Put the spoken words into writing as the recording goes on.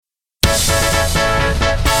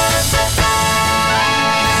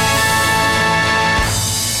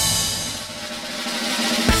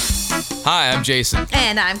I'm Jason.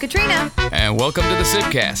 And I'm Katrina. And welcome to the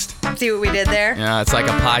Sibcast. See what we did there? Yeah, it's like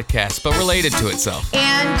a podcast, but related to itself.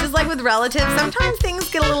 And just like with relatives, sometimes things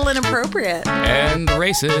get a little inappropriate. And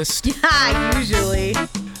racist. Yeah, usually.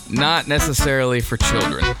 Not necessarily for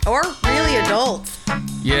children. Or really adults.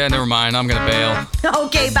 Yeah, never mind. I'm going to bail.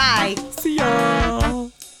 Okay, bye. See ya.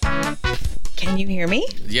 Can you hear me?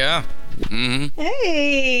 Yeah. Mm-hmm.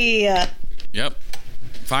 Hey. Yep.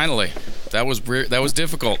 Finally. That was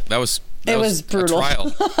difficult. That was brutal. A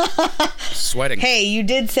trial. Sweating. Hey, you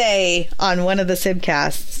did say on one of the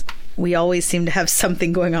Sibcasts, we always seem to have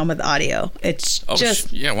something going on with audio. It's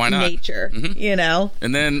just why not? Nature, you know?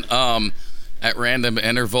 And then at random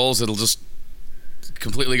intervals, it'll just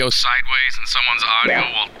completely go sideways and someone's audio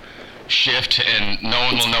will shift and no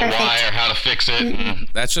one will know why or how to fix it. Mm-hmm.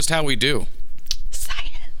 That's just how we do.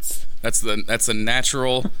 Science. That's the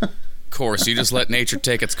natural course. You just let nature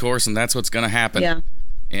take its course, and that's what's going to happen. Yeah.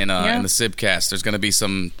 In the Sibcast, there's going to be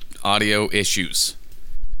some audio issues.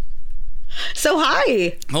 So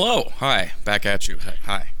hi. Hello. Hi. Back at you.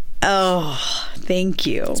 Hi. Oh, thank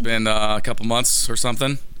you. It's been a couple months or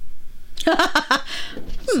something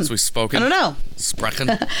since we've spoken. I don't know.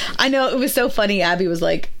 Sprechen. I know, it was so funny. Abby was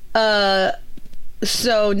like,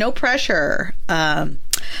 so no pressure. But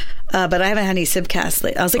I haven't had any Sibcasts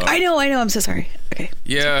lately. I was like, I know. I'm so sorry. Okay.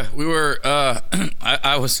 Yeah, we were, I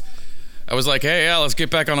was like, hey, yeah, let's get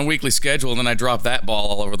back on a weekly schedule, and then I dropped that ball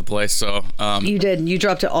all over the place. So you did. You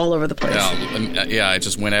dropped it all over the place. Yeah, it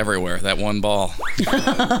just went everywhere. That one ball.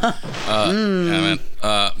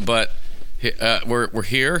 But we're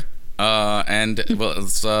here, and well,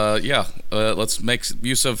 let's make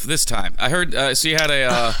use of this time. I heard so you had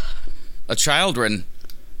a children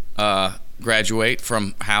graduate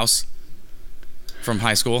from high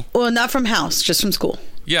school. Well, not from house, just from school.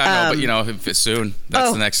 Yeah, I know, but if it's soon,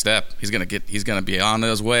 that's the next step. He's gonna be on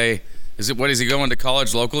his way. Is he going to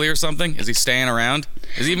college locally or something? Is he staying around?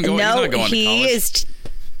 Is he even going? No, he's not going to college. Is.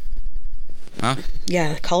 Huh?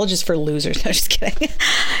 Yeah, college is for losers. No, just kidding.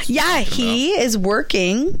 Yeah, he is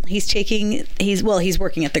working. He's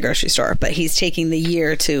working at the grocery store, but he's taking the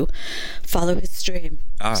year to follow his dream.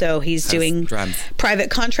 So he's doing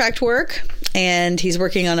private contract work, and he's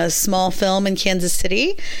working on a small film in Kansas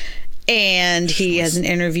City. And he has an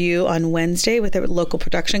interview on Wednesday with a local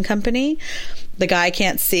production company. The guy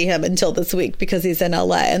can't see him until this week because he's in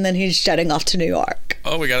LA, and then he's jetting off to New York.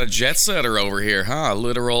 Oh, we got a jet setter over here, huh?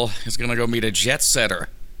 Literal is going to go meet a jet setter.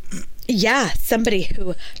 Yeah, somebody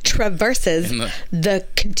who traverses the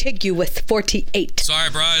contiguous 48. Sorry,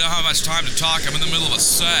 bro, I don't have much time to talk. I'm in the middle of a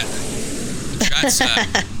set. Jet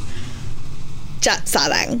set. Jet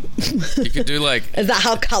setting. You could do Is that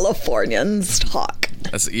how Californians talk?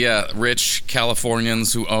 Rich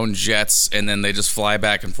Californians who own jets, and then they just fly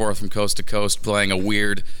back and forth from coast to coast playing a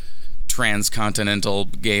weird transcontinental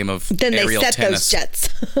game of aerial tennis. Then they set those jets.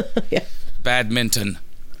 Yeah. Badminton.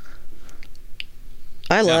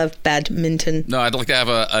 I love badminton. No, I'd like to have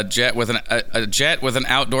a jet with an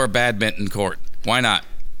outdoor badminton court. Why not?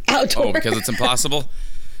 Outdoor? Oh, because it's impossible?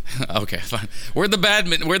 Okay, fine. Where'd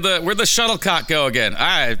the shuttlecock go again?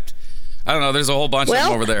 I don't know. There's a whole bunch of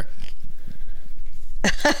them over there.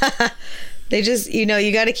 They just, you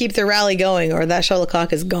got to keep the rally going, or that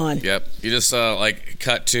shuttlecock is gone. Yep. You just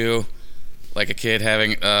cut to a kid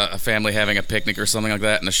having a family having a picnic or something like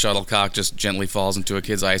that, and the shuttlecock just gently falls into a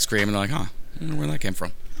kid's ice cream, and they're like, huh, I don't know where that came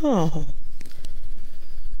from. Oh.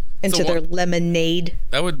 Into their lemonade.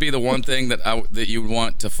 That would be the one thing that you would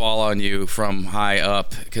want to fall on you from high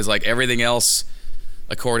up, because everything else,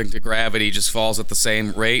 according to gravity, just falls at the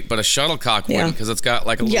same rate, but a shuttlecock wouldn't, because it's got a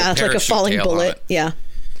little parachute like a falling tail bullet. On it. Yeah.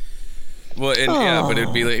 Well, but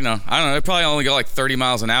it'd be I don't know. It'd probably only go 30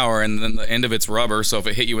 miles an hour, and then the end of it's rubber. So if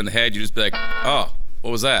it hit you in the head, you'd just be like, "Oh,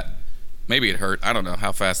 what was that?" Maybe it hurt. I don't know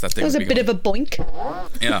how fast that thing. It was a bit of a boink.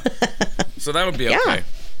 Yeah. So that would be okay. Yeah.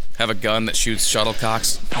 Have a gun that shoots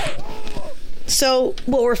shuttlecocks. So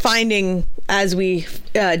what we're finding as we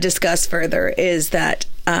discuss further is that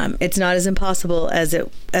it's not as impossible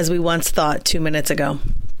as we once thought 2 minutes ago.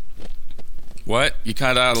 What? You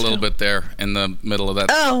cut out a little bit there in the middle of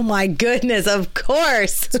that. Oh my goodness! Of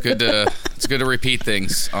course. It's good to repeat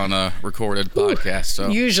things on a recorded podcast. So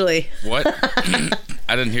usually. What?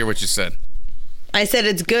 I didn't hear what you said. I said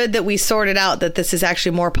it's good that we sorted out that this is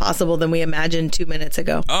actually more possible than we imagined 2 minutes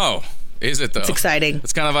ago. Oh, is it though? It's exciting.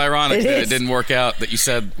 It's kind of ironic that it didn't work out. That you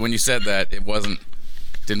said when you said that it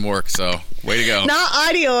didn't work. So way to go. Not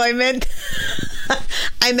audio. I meant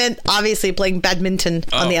obviously playing badminton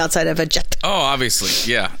on the outside of a jet. Oh,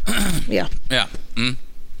 obviously, yeah. Yeah. Yeah. Mm.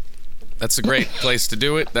 That's a great place to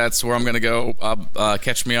do it. That's where I'm going to go.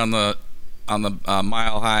 Catch me on the on the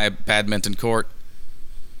Mile High badminton court.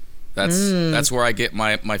 That's where I get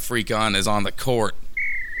my freak on, is on the court.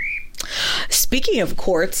 Speaking of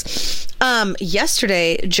courts,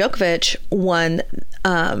 yesterday Djokovic won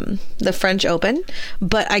the French Open,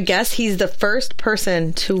 but I guess he's the first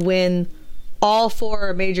person to win all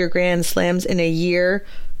 4 major Grand Slams in a year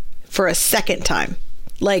for a second time.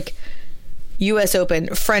 Like U.S.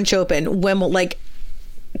 Open, French Open, Wimbledon. Like,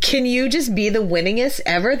 can you just be the winningest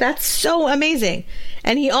ever? That's so amazing.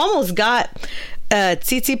 And he almost got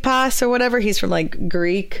Tsitsipas or whatever. He's from like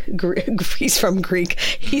He's from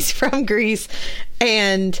Greece,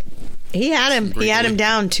 and he had him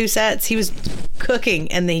down 2 sets. He was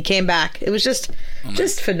cooking, and then he came back. It was just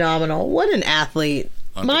phenomenal. What an athlete!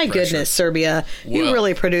 My goodness, Serbia, you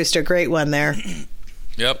really produced a great one there.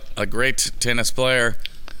 Yep, a great tennis player.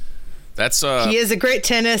 He is a great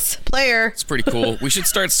tennis player. It's pretty cool. We should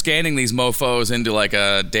start scanning these mofos into like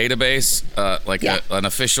a database, an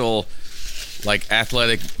official like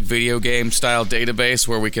athletic video game style database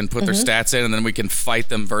where we can put their stats in, and then we can fight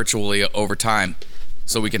them virtually over time.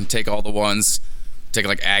 So we can take all the ones, take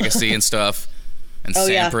like Agassi and stuff, and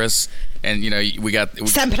Sampras, and we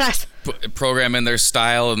Sampras. Program in their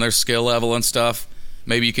style and their skill level and stuff.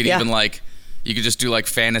 Maybe you could even you could just do like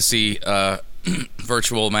fantasy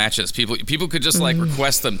virtual matches. People could just like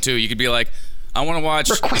request them too. You could be like, I want to watch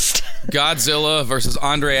Godzilla versus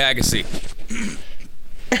Andre Agassi,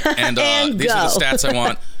 and these are the stats I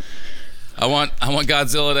want. I want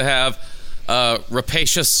Godzilla to have a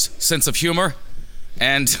rapacious sense of humor,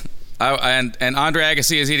 and Andre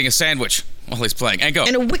Agassi is eating a sandwich while he's playing. And go.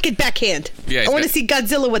 And a wicked backhand. Yeah, I want to see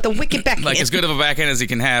Godzilla with a wicked backhand. Like as good of a backhand as he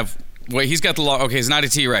can have. Wait, he's got the long. Okay, he's not a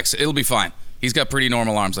T-Rex. It'll be fine. He's got pretty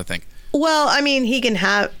normal arms, I think. Well, I mean, he can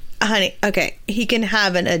have, he can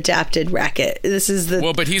have an adapted racket. This is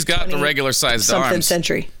the but he's got the regular sized arms.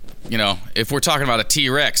 Century. If we're talking about a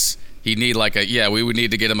T-Rex, he'd need like we would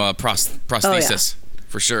need to get him a prosthesis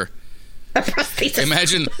for sure. A prosthesis.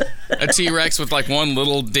 Imagine a T-Rex with like one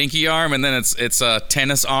little dinky arm, and then it's a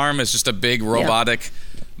tennis arm. It's just a big robotic,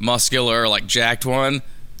 muscular, like jacked one,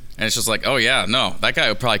 and it's just like, oh yeah, no, that guy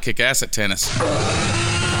would probably kick ass at tennis.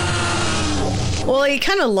 Well, he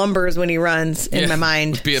kind of lumbers when he runs, in my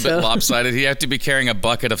mind. It'd be a bit lopsided. He'd have to be carrying a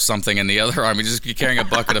bucket of something in the other arm. He'd just be carrying a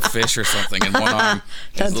bucket of fish or something in one arm.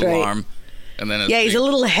 That's his little right. arm. And then he's a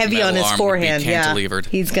little heavy on his forehand. Yeah,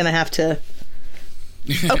 he's going to have to...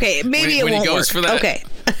 Okay, maybe it won't work. For that, okay.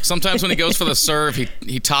 Sometimes when he goes for the serve,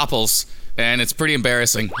 he topples, and it's pretty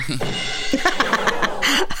embarrassing.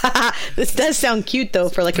 This does sound cute though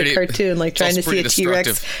for like a cartoon, like trying to see a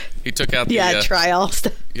T-Rex. He took out the try all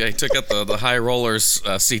stuff. Yeah, he took out the high rollers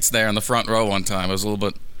seats there in the front row one time. It was a little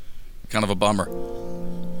bit kind of a bummer.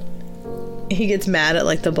 He gets mad at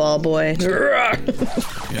like the ball boy.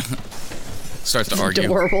 Starts to argue.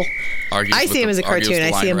 Adorable. I see him as a cartoon.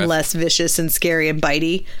 I see him less vicious and scary and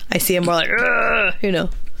bitey. I see him more like,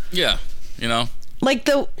 Yeah, like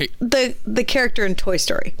the character in Toy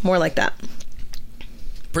Story, more like that.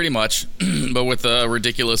 Pretty much, but with a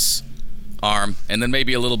ridiculous arm, and then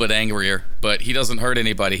maybe a little bit angrier. But he doesn't hurt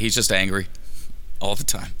anybody. He's just angry all the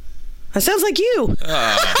time. That sounds like you.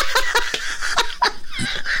 Oh,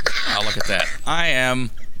 look at that. I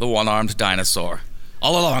am the one-armed dinosaur.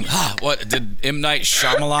 All along. What, did M. Night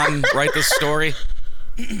Shyamalan write this story?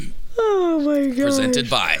 Oh, my God. Presented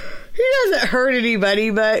by... He doesn't hurt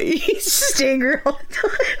anybody, but he's just angry all the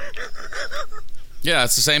time. Yeah,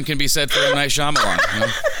 it's the same can be said for M. Night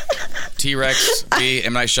Shyamalan. T-Rex, me,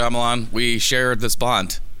 M. Night Shyamalan, we share this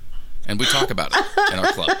bond, and we talk about it in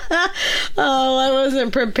our club. Oh, I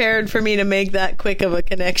wasn't prepared for me to make that quick of a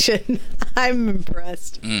connection. I'm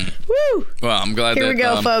impressed. Woo! Well, I'm glad Here we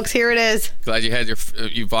go, folks. Here it is. Glad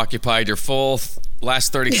you've occupied your full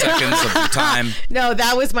last 30 seconds of your time. No,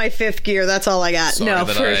 that was my fifth gear. That's all I got.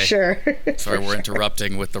 Sure. Sorry, we're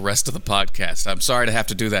interrupting with the rest of the podcast. I'm sorry to have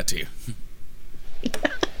to do that to you.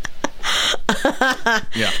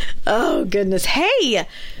 Yeah. Oh, goodness. Hey,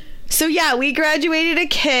 so yeah, we graduated a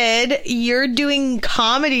kid. You're doing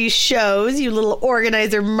comedy shows, you little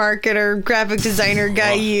organizer, marketer, graphic designer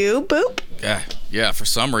guy, you. Boop. Yeah, for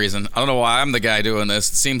some reason. I don't know why I'm the guy doing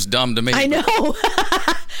this. It seems dumb to me. I know.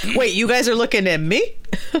 Wait, you guys are looking at me?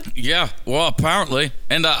 Yeah, well, apparently.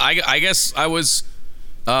 And I guess I was,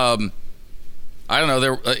 I don't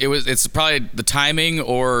know, it's probably the timing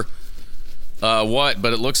or...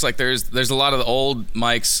 but it looks like there's a lot of the old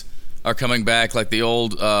mics are coming back, like the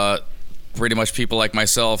old pretty much people like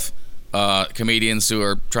myself, comedians who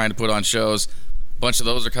are trying to put on shows. A bunch of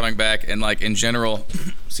those are coming back, and like in general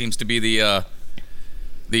seems to be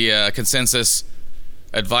the consensus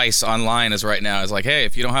advice online is right now is like, hey,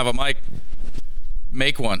 if you don't have a mic,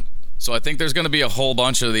 make one. So I think there's going to be a whole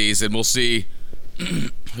bunch of these, and we'll see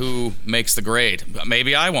who makes the grade.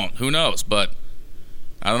 Maybe I won't. Who knows? But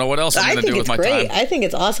I don't know what else I'm going to do with my time. I think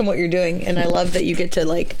it's awesome what you're doing, and I love that you get to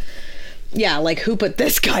who put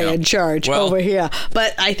this guy in charge over here?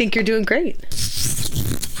 But I think you're doing great.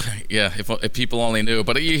 Yeah, if people only knew.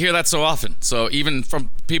 But you hear that so often. So even from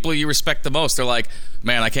people you respect the most, they're like,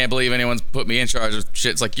 man, I can't believe anyone's put me in charge of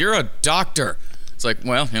shit. It's like, you're a doctor. It's like,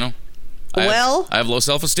 well, I have low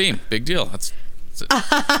self-esteem. Big deal. That's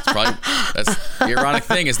the ironic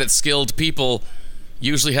thing is that skilled people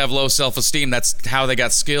usually have low self-esteem. That's how they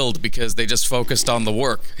got skilled, because they just focused on the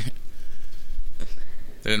work.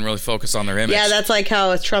 They didn't really focus on their image. Yeah, that's like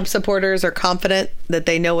how Trump supporters are confident that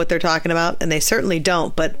they know what they're talking about, and they certainly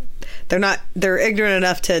don't, but they're ignorant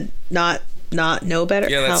enough to not know better.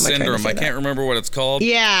 Yeah, that's syndrome. I can't remember what it's called.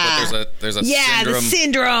 Yeah. But there's a syndrome. The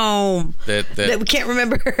syndrome that we can't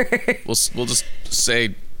remember. We'll just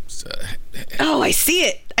say I see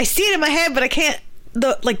it in my head, but I can't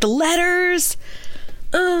the letters.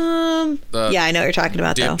 I know what you're talking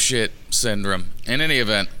about, though. Dipshit syndrome. In any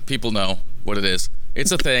event, people know what it is. It's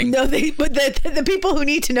a thing. No, but the people who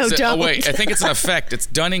need to know don't. Oh, wait. I think it's an effect. It's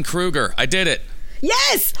Dunning-Kruger. I did it.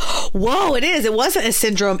 Yes! Whoa, it is. It wasn't a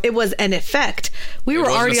syndrome. It was an effect. We were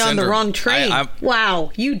already on the wrong train.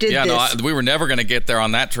 Wow, you did this. Yeah, no, we were never going to get there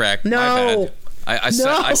on that track. No. I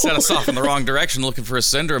set us off in the wrong direction looking for a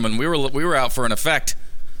syndrome, and we were out for an effect.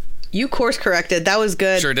 You course corrected. That was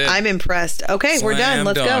good. Sure did. I'm impressed. Okay, we're done.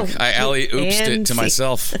 Let's go. I alley-oopsed it to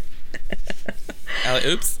myself.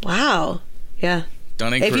 Alley-oops. Wow. Yeah.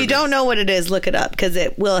 If you don't know what it is, look it up, because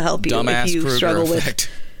it will help you Dumbass if you Kruger struggle effect.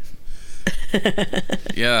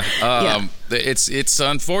 Yeah. It's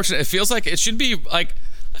unfortunate. It feels like it should be like,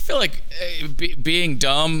 I feel like being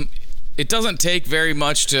dumb, it doesn't take very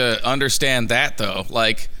much to understand that, though.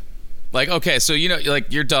 Like okay, so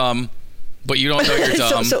you're dumb, but you don't know you're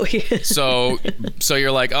dumb. So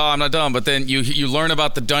you're like, oh, I'm not dumb, but then you learn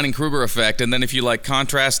about the Dunning-Kruger effect, and then if you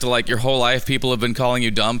contrast to your whole life, people have been calling you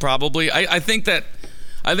dumb. Probably, I think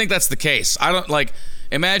that's the case. I don't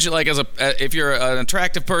imagine if you're an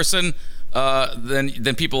attractive person,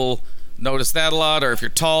 then people notice that a lot, or if you're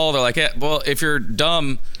tall, they're like, yeah, well, if you're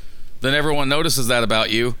dumb, then everyone notices that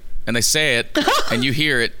about you, and they say it, and you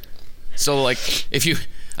hear it. So I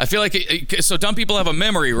feel like so dumb people have a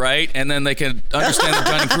memory, right? And then they can understand the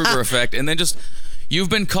Dunning-Kruger effect, and then you've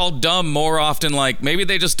been called dumb more often. Maybe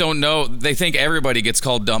they just don't know. They think everybody gets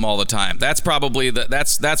called dumb all the time. That's probably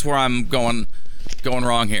that's where I'm going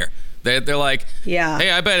wrong here. They're like, yeah,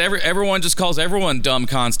 hey, I bet everyone just calls everyone dumb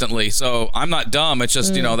constantly. So I'm not dumb. It's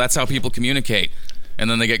just that's how people communicate. And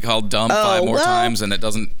then they get called dumb 5 more times, and it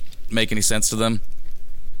doesn't make any sense to them.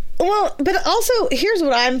 Well, but also here's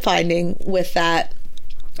what I'm finding with that.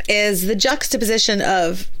 Is the juxtaposition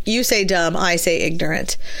of you say dumb, I say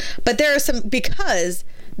ignorant. But there are some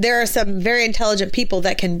very intelligent people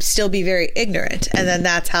that can still be very ignorant, and then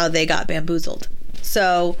that's how they got bamboozled.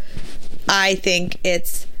 So I think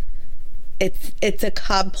it's a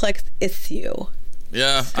complex issue.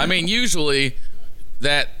 Yeah, so. I mean, usually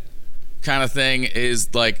that kind of thing is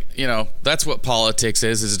that's what politics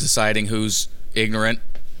is deciding who's ignorant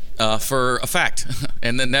for a fact,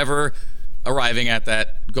 and then never arriving at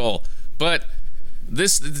that goal. But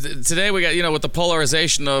today we got with the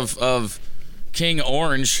polarization of King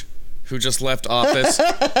Orange, who just left office.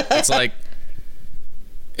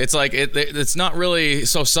 it's not really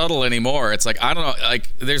so subtle anymore. It's I don't know,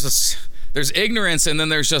 there's ignorance, and then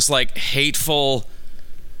there's just hateful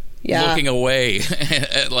looking away,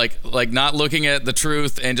 not looking at the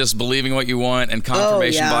truth and just believing what you want, and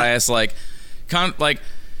confirmation bias,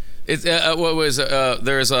 It's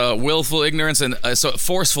there's a willful ignorance and so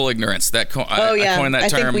forceful ignorance. I coined that term. I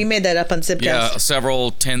think we made that up on Zipcast. Yeah,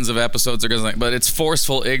 several tens of episodes ago. But it's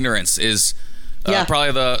forceful ignorance is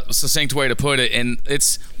probably the succinct way to put it, and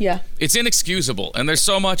it's inexcusable. And there's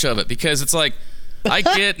so much of it, because it's I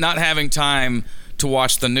get not having time to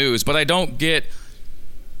watch the news, but I don't get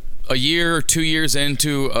a year or 2 years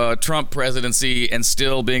into a Trump presidency and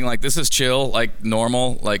still being this is chill,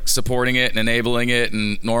 normal, supporting it and enabling it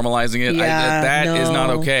and normalizing it. That is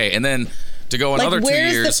not okay. And then to go another 2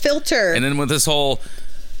 years. Where's the filter? And then with this whole,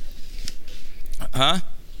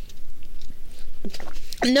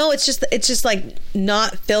 No, it's just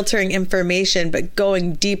not filtering information, but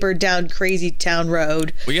going deeper down crazy town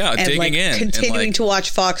road. Well, yeah, and digging in, continuing to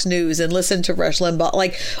watch Fox News and listen to Rush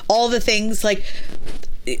Limbaugh, all the things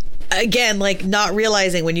again, not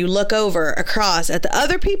realizing when you look over across at the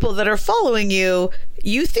other people that are following you,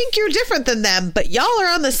 you think you're different than them, but y'all are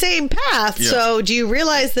on the same path. Yeah. So do you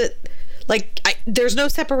realize that there's no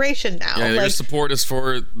separation now. Yeah, your support is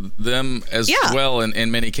for them as well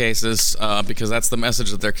in many cases, because that's the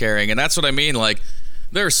message that they're carrying. And that's what I mean. Like,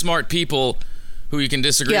 there are smart people who you can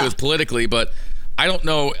disagree with politically, but I don't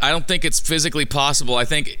know. I don't think it's physically possible. I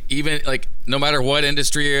think even, like, no matter what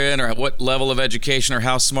industry you're in or what level of education or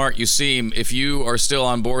how smart you seem, if you are still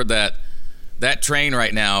on board that train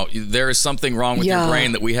right now, there is something wrong with your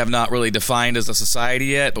brain that we have not really defined as a society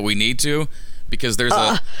yet, but we need to. Because there's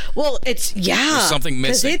there's something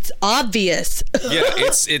missing. It's obvious.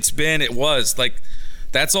 It was like,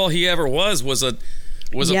 that's all he ever was a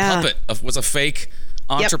puppet, was a fake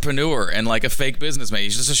entrepreneur and like a fake businessman.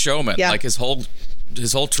 He's just a showman. Like his whole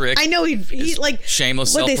trick. I know he like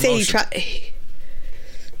shameless. What self-promotion. they say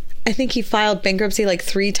I think he filed bankruptcy like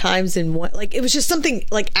 3 times in one. Like, it was just something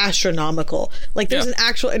like astronomical. Like, there's an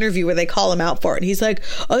actual interview where they call him out for it, and he's like,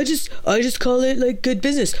 I just call it like good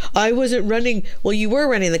business. I wasn't running. Well, you were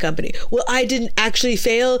running the company. Well, I didn't actually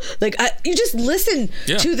fail. Like, you just listen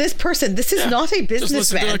to this person. This is not a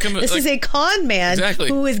businessman. This is a con man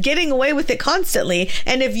who is getting away with it constantly.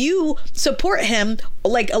 And if you support him,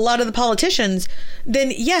 like a lot of the politicians,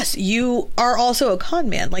 then yes, you are also a con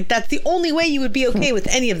man. Like, that's the only way you would be okay with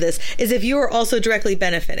any of this, is if you are also directly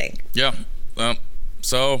benefiting. Yeah.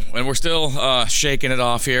 So, and we're still shaking it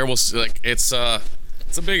off here. We'll like, it's a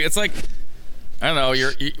big. It's like, I don't know.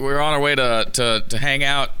 We're on our way to hang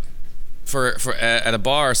out for at a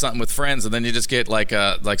bar or something with friends, and then you just get like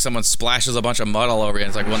someone splashes a bunch of mud all over you, and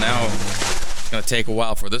it's like, well, now it's gonna take a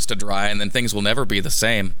while for this to dry, and then things will never be the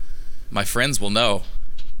same. My friends will know,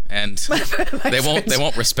 and they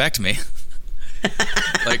won't respect me.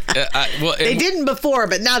 Like, they didn't before,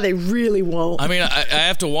 but now they really won't. I mean, I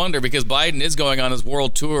have to wonder, because Biden is going on his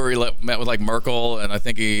world tour. He met with like Merkel, and I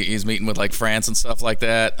think he's meeting with like France and stuff like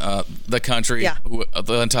that. The country,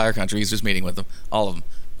 the entire country. He's just meeting with them, all of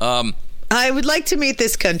them. I would like to meet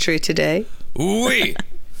this country today. Oui.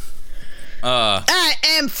 I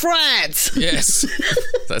am France. Yes,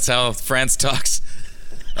 that's how France talks.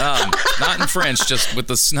 Not in French, just with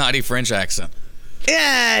the snotty French accent.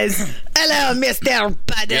 Yes. Hello, Mr.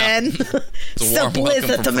 Biden. Yeah. It's a warm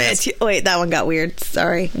welcome from France. Wait, that one got weird.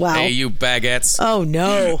 Sorry. Wow. Hey, you baguettes. Oh,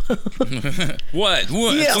 no. What?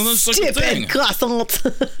 You stupid croissant.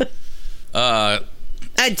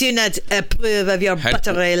 I do not approve of your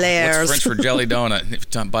buttery layers. What's French for jelly donut? If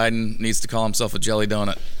Biden needs to call himself a jelly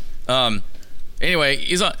donut. Anyway,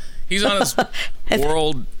 he's on his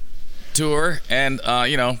world tour, and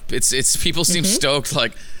it's people seem stoked.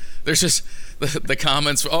 Like, there's just the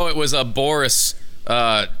comments. Oh, it was Boris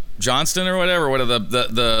Johnston or whatever. What are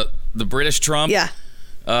the British Trump? Yeah.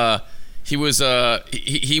 He was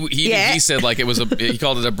he said like it was he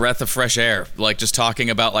called it a breath of fresh air, like just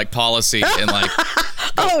talking about like policy and like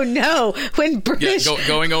oh no, when British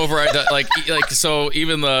going over like so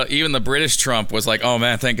even the British Trump was like, oh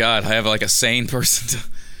man, thank God I have like a sane person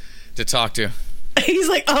to talk to. He's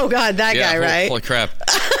like, oh God, that guy, right? Holy crap.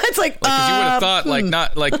 It's like 'cause you would have thought like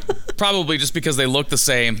not like probably just because they look the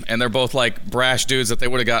same and they're both like brash dudes that they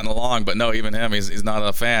would have gotten along, but no, even him, he's not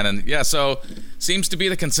a fan. And yeah, so seems to be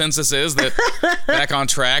the consensus is that back on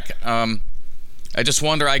track. I just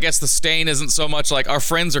wonder, I guess the stain isn't so much like our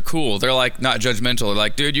friends are cool. They're like not judgmental. They're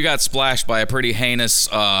like, dude, you got splashed by a pretty heinous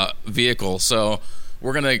vehicle. So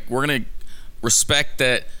we're gonna respect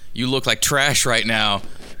that you look like trash right now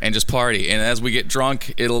and just party. And as we get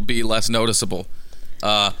drunk, it'll be less noticeable.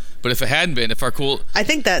 But if it hadn't been, if our cool... I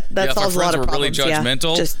think that solves a lot of problems. Really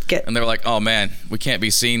judgmental, and they were like, oh man, we can't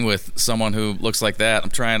be seen with someone who looks like that.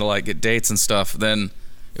 I'm trying to like get dates and stuff. Then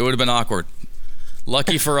it would have been awkward.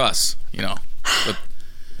 Lucky for us, But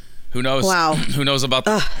who knows? Wow. Who knows about...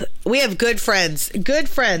 we have good friends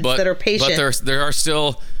that are patient. But there are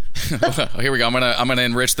still... Here we go. I'm gonna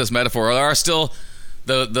enrich this metaphor. There are still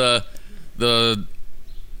the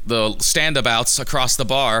stand-abouts across the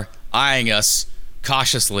bar eyeing us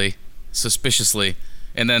cautiously, suspiciously,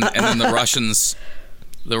 and then the Russians,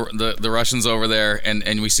 the Russians over there,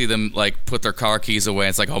 and we see them like put their car keys away.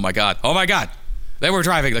 It's like, oh my god, they were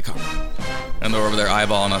driving the car, and they're over there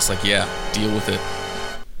eyeballing us like, yeah, deal with it.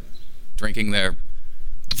 Drinking their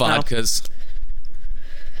vodkas,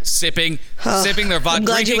 sipping their vodka. I'm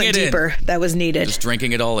glad you went deeper. That was needed. Just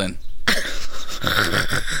drinking it all in.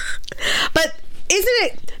 But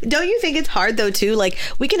don't you think it's hard though too? Like,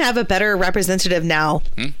 we can have a better representative now.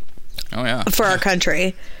 Oh yeah. For our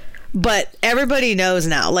country. But everybody knows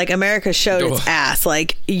now, like, America showed its ass.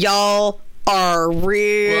 Like, y'all are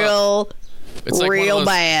real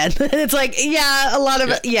bad. It's like, yeah, a lot of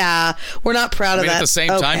it. Yeah, we're not proud of that. At the same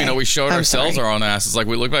time, we showed ourselves our own ass. It's like,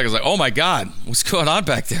 we look back, it's like, oh my God, what's going on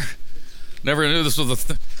back there? Never knew this was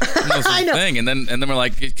a I know. thing. And then we're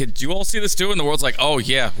like, could you all see this too? And the world's like, oh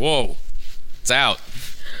yeah, whoa, it's out.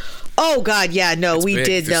 Oh God, yeah, no, It's we big.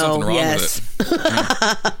 did There's know. something wrong Yes. with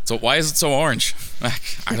it. So why is it so orange?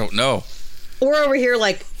 I don't know. Or over here,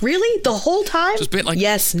 like, really? The whole time? Just been like,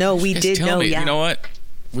 yes, no, we did tell know. me, Yeah. You know what?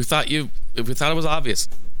 We thought it was obvious.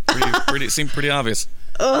 It seemed pretty obvious.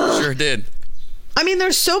 Sure did. I mean,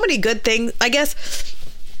 there's so many good things. I guess,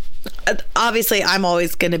 obviously, I'm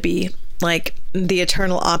always going to be like the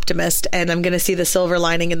eternal optimist, and I'm going to see the silver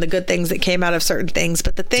lining and the good things that came out of certain things.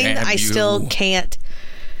 But the thing that I still can't,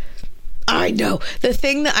 I know, the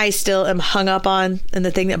thing that I still am hung up on, and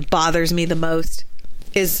the thing that bothers me the most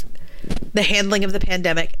is the handling of the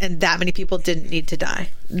pandemic, and that many people didn't need to die.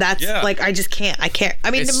 That's like, I just can't. I can't.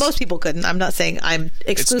 I mean, most people couldn't. I'm not saying I'm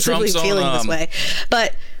exclusively feeling this way,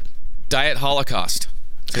 but diet holocaust.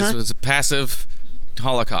 This was a passive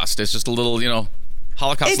holocaust. It's just a little,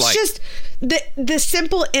 Holocaust it's light. just the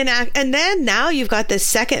simple inact. And then now you've got this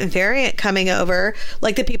second variant coming over.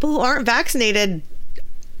 Like, the people who aren't vaccinated,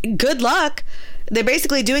 good luck. They're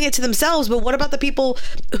basically doing it to themselves. But what about the people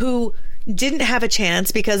who didn't have a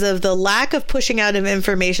chance because of the lack of pushing out of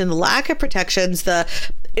information, the lack of protections, the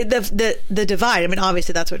divide? I mean,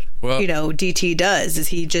 obviously that's what DT does, is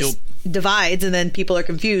he just divides, and then people are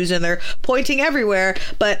confused and they're pointing everywhere.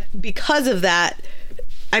 But because of that,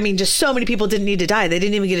 I mean, just so many people didn't need to die. They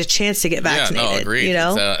didn't even get a chance to get vaccinated. Yeah, no, agreed.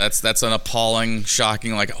 That's an appalling,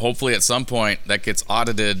 shocking. Like, hopefully at some point that gets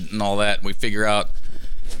audited and all that, and we figure out.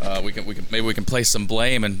 We can place some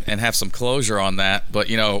blame and have some closure on that. But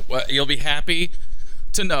you'll be happy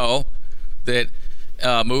to know that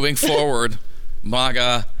moving forward,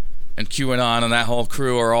 MAGA and QAnon and that whole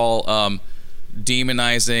crew are all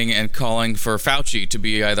demonizing and calling for Fauci to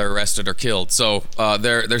be either arrested or killed. So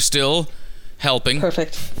they're still helping,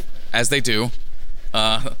 perfect, as they do.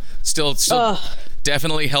 Still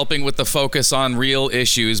definitely helping with the focus on real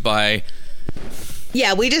issues by.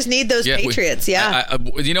 Yeah, we just need those patriots.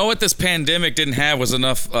 You know what this pandemic didn't have was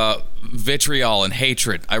enough vitriol and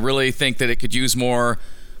hatred. I really think that it could use more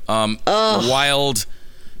wild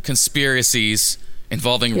conspiracies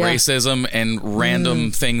involving racism and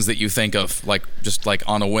random things that you think of, like just like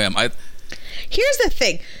on a whim. Here's the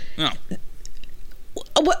thing.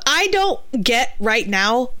 What I don't get right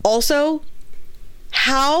now, also,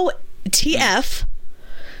 how TF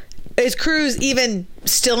is Cruz even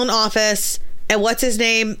still in office? And what's his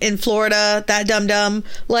name in Florida? That dum-dum.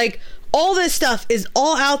 Like, all this stuff is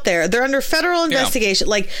all out there. They're under federal investigation.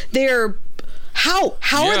 Like, they're... How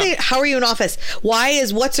are you in office? Why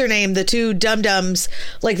is, what's her name? The two dum-dums,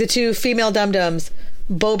 like the two female dum-dums,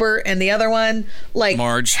 Boebert and the other one, like,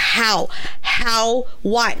 Marge. How?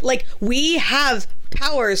 Why? Like, we have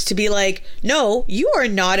powers to be like, no, you are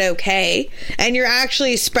not okay, and you're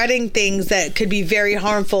actually spreading things that could be very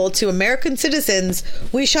harmful to American citizens.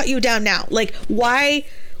 We shut you down now. Like, why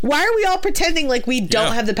are we all pretending like we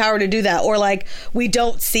don't have the power to do that, or like we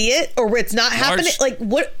don't see it, or it's not happening? Like,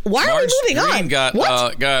 what? Why are we moving Green on?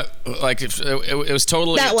 Got like it was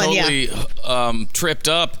totally tripped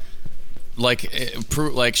up. Like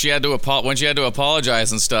she had to when she had to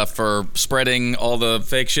apologize and stuff for spreading all the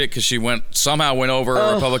fake shit because she somehow went over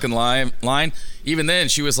a Republican line. Even then,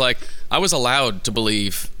 she was like, I was allowed to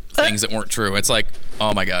believe things that weren't true. It's like,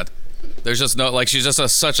 oh my God, there's just no, like, she's just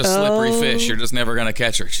such a slippery fish. You're just never gonna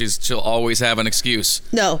catch her. She'll always have an excuse.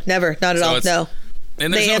 No, never, not at all. No.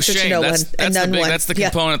 And there's no shame. That's the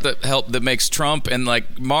component that makes Trump, and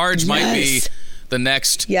like Marge might be the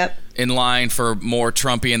next in line for more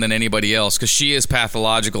Trumpian than anybody else, because she is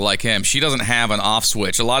pathological like him. She doesn't have an off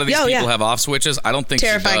switch. A lot of these people have off switches. I don't think she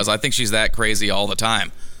does. I think she's that crazy all the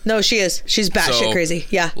time. No, she is. She's batshit crazy.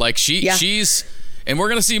 Yeah. Like she's, and we're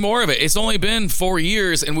gonna see more of it. It's only been 4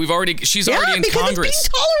 years, and she's already in Congress. It's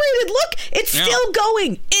being tolerated. Look, it's still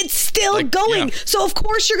going. It's still going. Yeah. So of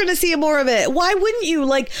course you're gonna see more of it. Why wouldn't you?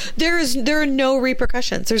 Like, there are no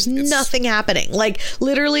repercussions. There's nothing happening. Like,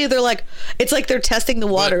 literally, they're like, it's like they're testing the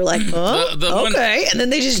water. Like, okay, and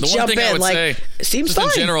then they just jump in. Like, it seems fine.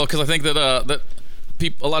 In general, because I think that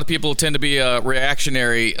a lot of people tend to be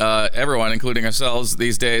reactionary. Everyone, including ourselves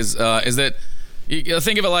these days, is that you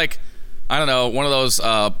think of it like, I don't know, one of those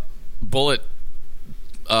bullet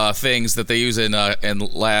things that they use in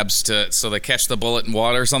labs so they catch the bullet in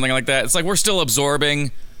water or something like that. It's like we're still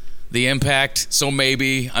absorbing the impact. So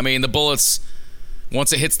maybe, I mean, the bullets,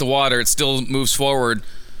 once it hits the water, it still moves forward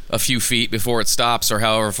a few feet before it stops, or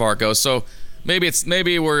however far it goes. So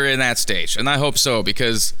maybe we're in that stage, and I hope so,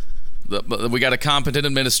 because we got a competent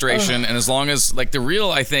administration, and as long as, like, the real,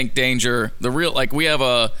 I think, danger, like, we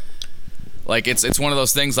have Like it's one of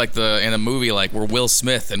those things like in a movie like where Will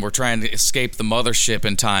Smith and we're trying to escape the mothership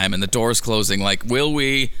in time and the door's closing. Like, will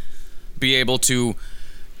we be able to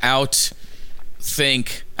outsmart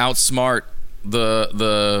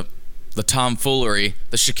the tomfoolery,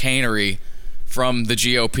 the chicanery from the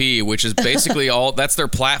GOP, which is basically all that's their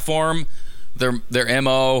platform, their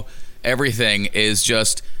MO, everything is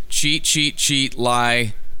just cheat,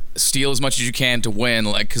 lie, steal as much as you can to win,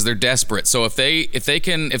 like, because they're desperate. So if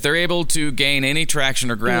they're able to gain any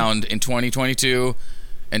traction or ground in 2022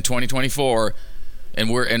 and 2024,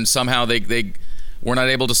 and somehow we're not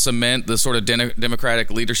able to cement the sort of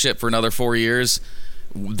democratic leadership for another 4 years,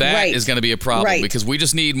 that is going to be a problem because we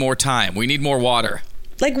just need more time. We need more water.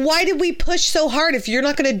 Like, why did we push so hard if you're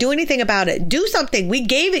not going to do anything about it? Do something. We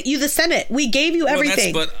gave you the Senate. We gave you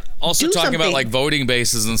everything. But also talking about like voting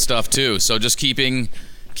bases and stuff too. So just keeping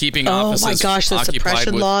offices. Oh my gosh, the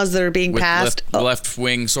suppression laws that are being passed. Left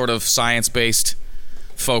wing sort of science based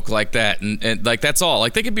folk like that, and like that's all.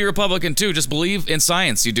 Like, they could be Republican too. Just believe in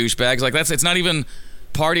science, you douchebags. Like, it's not even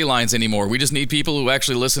party lines anymore. We just need people who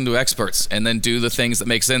actually listen to experts and then do the things that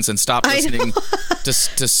make sense and stop listening to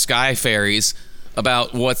sky fairies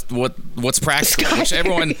about what's practical. Which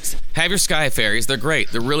everyone have your sky fairies. They're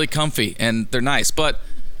great. They're really comfy and they're nice. But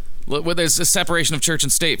there's a separation of church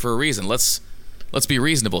and state for a reason. Let's be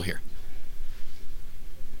reasonable here.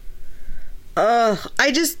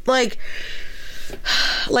 I just like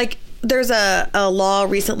there's a law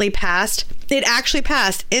recently passed. It actually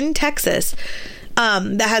passed in Texas.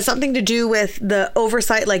 That has something to do with the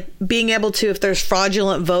oversight, like being able to, if there's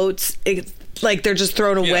fraudulent votes, like they're just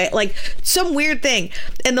thrown away, like some weird thing.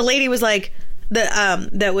 And the lady was like,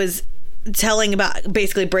 that was telling about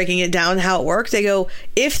basically breaking it down how it works. They go,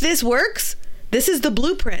 if this works, this is the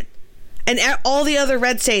blueprint. And all the other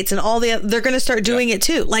red states and they're going to start doing it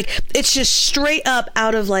too. Like, it's just straight up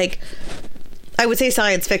out of, like, I would say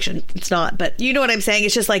science fiction. It's not, but you know what I'm saying?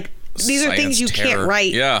 It's just like, these are things you can't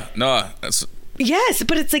write. Yeah, no, yes,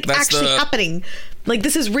 but it's like actually happening. Like,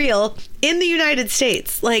 this is real in the United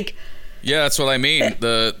States. Like, yeah, that's what I mean.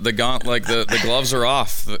 The gloves are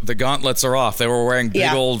off. The gauntlets are off. They were wearing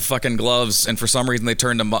big old fucking gloves, and for some reason they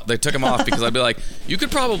took them off because I'd be like, you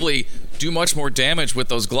could probably do much more damage with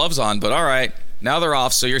those gloves on, but all right, now they're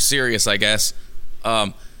off, so you're serious, I guess.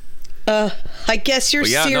 I guess you're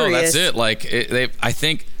serious. No, that's it. Like, I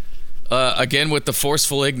think again with the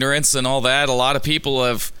forceful ignorance and all that, a lot of people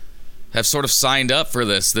have sort of signed up for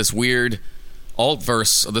this weird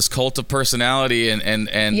altverse, this cult of personality, and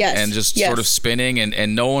just sort of spinning,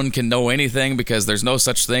 and no one can know anything because there's no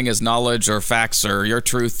such thing as knowledge or facts, or your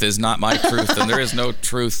truth is not my truth, and there is no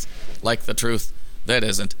truth like the truth that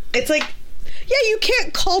isn't. It's like, you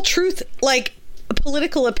can't call truth like a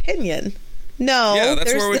political opinion. No,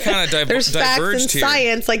 that's where we kind of there's facts and here.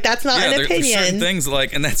 Science, like that's not an opinion. There's certain things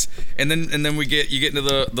like, and then you get into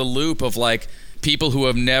the loop of like people who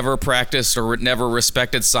have never practiced or never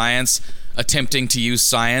respected science attempting to use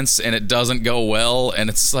science, and it doesn't go well,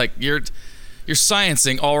 and it's like you're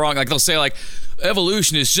sciencing all wrong. Like, they'll say like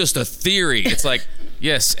evolution is just a theory. It's like,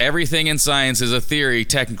 yes, everything in science is a theory.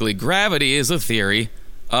 Technically, gravity is a theory.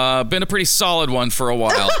 Been a pretty solid one for a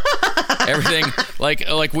while. Everything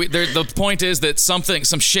the point is that some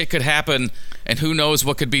shit could happen, and who knows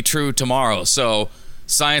what could be true tomorrow. So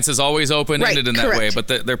science is always open-ended in that way, but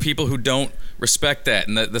there are people who don't respect that,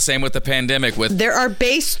 and the same with the pandemic. There are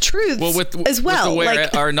base truths as well. With the way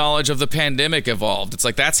our knowledge of the pandemic evolved, it's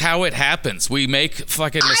like that's how it happens. We make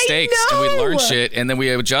fucking mistakes and we learn shit, and then we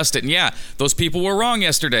adjust it. And those people were wrong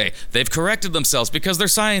yesterday. They've corrected themselves because they're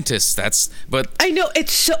scientists. But I know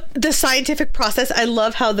it's so the scientific process. I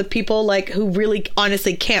love how the people like who really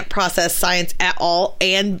honestly can't process science at all,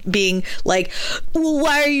 and being like, well,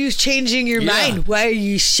 why are you changing your mind? Why are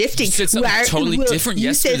you shifting? You said something totally different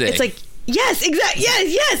yesterday. It's like, yes, exactly.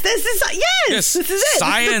 Yes. This is it.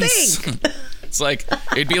 Science. This is the thing. It's like,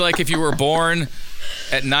 it'd be like if you were born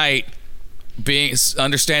at night,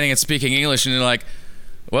 understanding and speaking English, and you're like,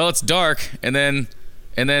 well, it's dark, and then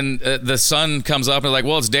the sun comes up, and like,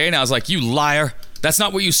 well, it's day now. It's like, you liar. That's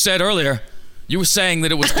not what you said earlier. You were saying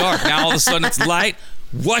that it was dark. Now all of a sudden it's light.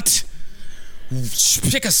 What?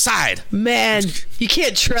 Pick a side. Man, you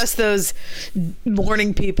can't trust those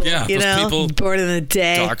morning people. Yeah, you know, people, born in the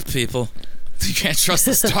day. Dark people. You can't trust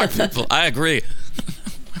those dark people. I agree.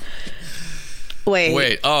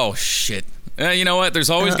 Wait. Oh, shit. You know what? There's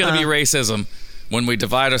always going to be racism when we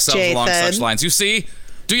divide ourselves along such lines. You see?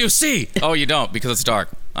 Do you see? Oh, you don't, because it's dark.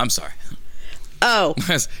 I'm sorry. Oh.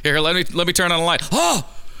 Here, let me turn on the light. Oh,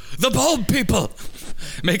 the bulb people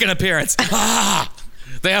make an appearance.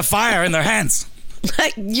 They have fire in their hands.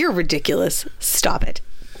 You're ridiculous. Stop it.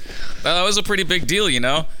 That was a pretty big deal, you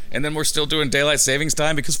know? And then we're still doing daylight savings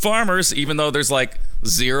time because farmers, even though there's like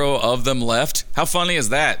 0 of them left, how funny is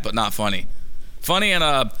that? But not funny. Funny and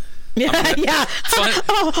yeah.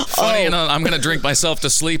 Funny and I'm gonna drink myself to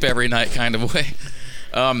sleep every night kind of way.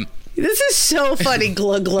 This is so funny.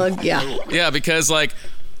 Glug glug. Yeah. Yeah, because like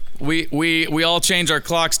we all change our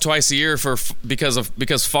clocks twice a year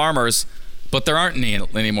because farmers, but there aren't any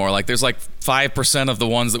anymore. Like there's like 5% of the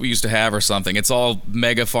ones that we used to have or something. It's all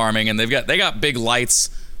mega farming, and they got big lights.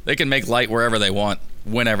 They can make light wherever they want,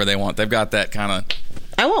 whenever they want. They've got that kind of.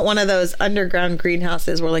 I want one of those underground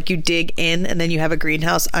greenhouses where like you dig in and then you have a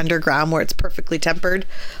greenhouse underground where it's perfectly tempered.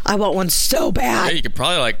 I want one so bad. Yeah, you could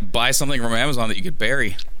probably like buy something from Amazon that you could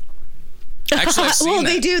bury. Actually, I've seen well, that.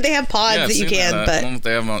 they do. They have pods that you can,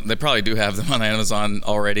 but they probably do have them on Amazon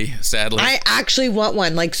already. Sadly, I actually want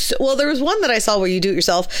one. Like, well, there was one that I saw where you do it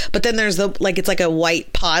yourself, but then there's it's like a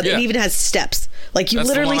white pod. Yeah. It even has steps. Like you That's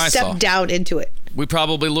literally the one I step saw. down into it. We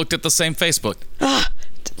probably looked at the same Facebook.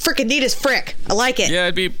 Freaking neat as frick. I like it. Yeah,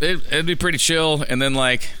 it'd be pretty chill, and then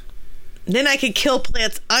like. Then I could kill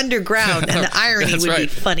plants underground, and the irony would be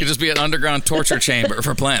funny. It'd just be an underground torture chamber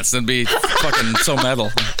for plants. It'd be fucking so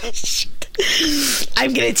metal.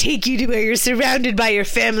 I'm gonna take you to where you're surrounded by your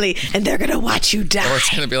family, and they're gonna watch you die. Or it's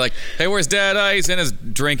gonna be like, hey, where's Dad? He's in his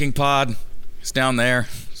drinking pod. He's down there.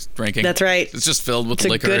 He's drinking. That's right. It's just filled with It's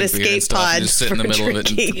liquor a good and beer escape and stuff. pod You just sit in the for middle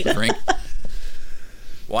drinking. of it and drink.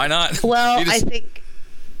 Why not? Well, I think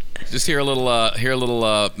just hear a little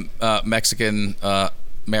Mexican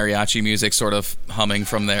mariachi music sort of humming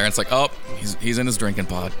from there. It's like, oh, he's in his drinking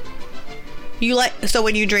pod. you so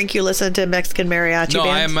when you drink, you listen to Mexican mariachi. No,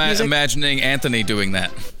 band I am music? imagining Anthony doing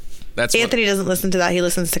that. Anthony doesn't listen to that. He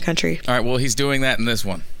listens to country. All right, well, he's doing that in this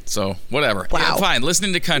one. So, whatever. Wow. Yeah, fine,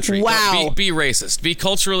 listening to country. Wow. Don't be racist. Be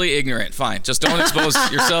culturally ignorant. Fine. Just don't expose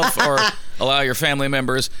yourself or allow your family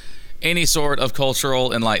members any sort of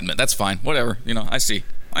cultural enlightenment. That's fine. Whatever. You know, I see.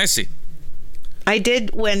 I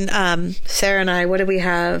did when Sarah and I, what did we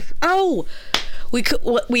have? Oh,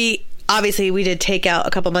 we obviously we did takeout a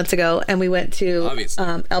couple months ago, and we went to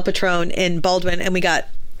El Patron in Baldwin, and we got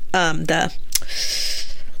the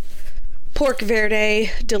pork verde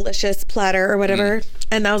delicious platter or whatever.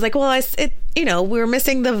 And I was like, well, we were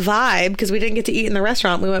missing the vibe because we didn't get to eat in the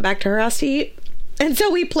restaurant. We went back to her house to eat. And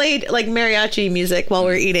so we played like mariachi music while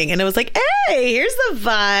we were eating, and it was like, hey, here's the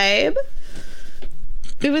vibe.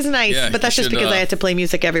 It was nice, but that's just because I had to play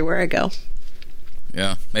music everywhere I go.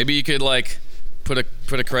 Yeah, maybe you could like put a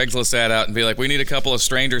Craigslist ad out and be like, we need a couple of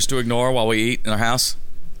strangers to ignore while we eat in our house.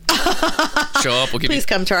 Show up. We'll give please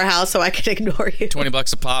come to our house so I can ignore you.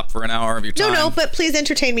 $20 a pop for an hour of your time. No, but please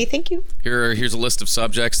entertain me. Thank you. Here's a list of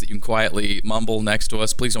subjects that you can quietly mumble next to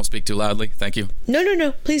us. Please don't speak too loudly. Thank you.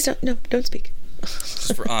 No. Please don't. No, don't speak.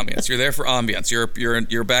 Just for ambience. You're there for ambience.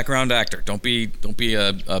 You're a background actor. Don't be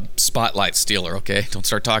a spotlight stealer. Okay. Don't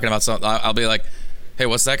start talking about something. I'll be like, hey,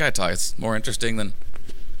 what's that guy talking? It's more interesting than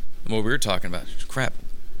what we were talking about. Crap.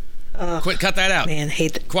 Cut that out. Man,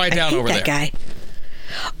 Quiet down over that there. Guy.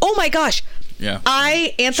 Oh my gosh. Yeah.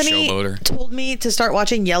 Anthony Showboater. told me to start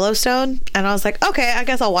watching Yellowstone, and I was like, okay, I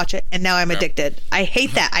guess I'll watch it. And now I'm addicted. I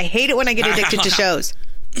hate that. I hate it when I get addicted to shows.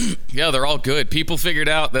 Yeah, they're all good. People figured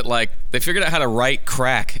out how to write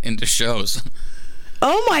crack into shows.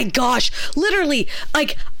 Oh my gosh. Literally,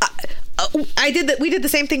 like we did the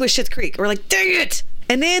same thing with Schitt's Creek. We're like, dang it.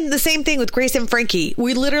 And then the same thing with Grace and Frankie.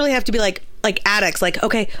 We literally have to be like addicts. Like,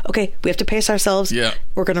 okay, we have to pace ourselves. Yeah.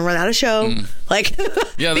 We're going to run out of show. Like,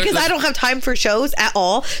 because I don't have time for shows at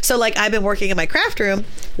all. So like I've been working in my craft room.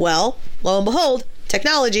 Well, lo and behold,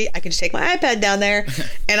 technology, I can just take my iPad down there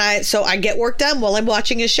and I get work done while I'm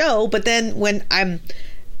watching a show. But then when I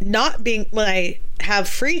have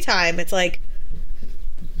free time, it's like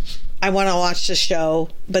I want to watch the show,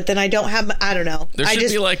 but then I don't have, I don't know. There should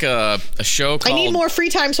be like a show called... I need more free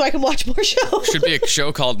time so I can watch more shows. Should be a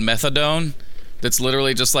show called Methadone that's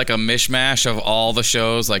literally just like a mishmash of all the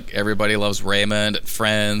shows. Like Everybody Loves Raymond,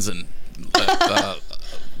 Friends, and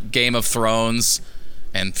Game of Thrones,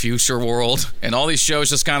 and Future World, and all these shows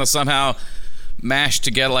just kind of somehow mashed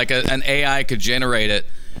together. Like an AI could generate it,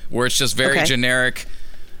 where it's just very generic,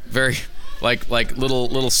 very like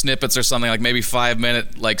little snippets or something, like maybe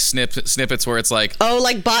 5-minute like snippets where it's like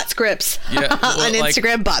like bot scripts. Yeah, on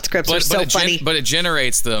Instagram, bot scripts are so funny. But it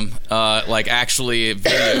generates them like actually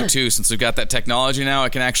video too. Since we've got that technology now,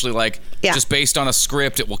 it can actually just based on a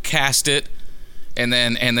script, it will cast it and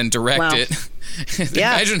then direct it.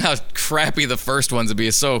 Imagine how crappy the first ones would be.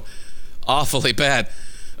 It's so awfully bad.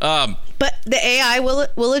 But But the AI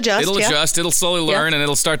will adjust. It'll adjust. It'll slowly learn, and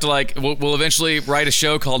it'll start to like. We'll eventually write a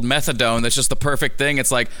show called Methadone. That's just the perfect thing.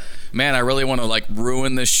 It's like, man, I really want to like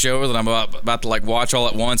ruin this show that I'm about to like watch all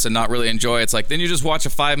at once and not really enjoy. It's like then you just watch a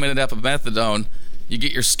 5-minute ep of Methadone. You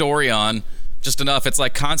get your story on just enough. It's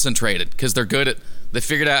like concentrated because they're good at. They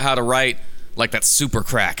figured out how to write like that super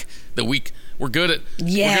crack. We're good at.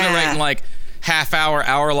 Yeah. We're good at writing like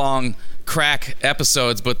hour long crack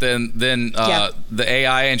episodes, but then the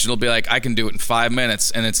AI engine will be like, I can do it in 5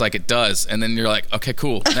 minutes, and it's like it does, and then you're like, okay,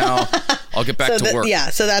 cool, now I'll get back to work. Yeah,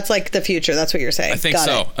 so that's like the future. That's what you're saying. I think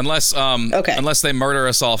so, unless they murder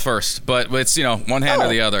us all first. But it's one hand or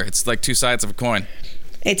the other. It's like two sides of a coin.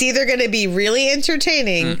 It's either going to be really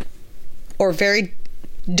entertaining or very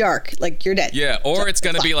dark, like you're dead. Yeah, or it's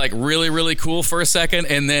going to be like really, really cool for a second,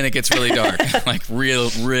 and then it gets really dark. Like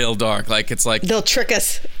real dark. Like it's like they'll trick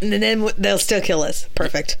us, and then they'll still kill us.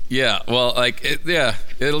 Perfect. Yeah, well, like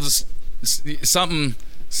it'll just someone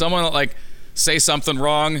will like say something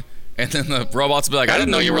wrong, and then the robots will be like, I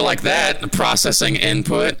didn't know you were like that. Processing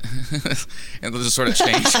input. And they'll just sort of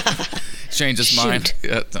change his mind.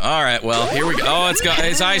 Yeah. All right, well, here we go. Oh,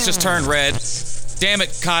 his eyes just turned red. Damn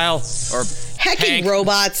it, Kyle. Or hecking Hank.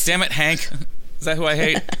 Robots. Damn it, Hank. Is that who I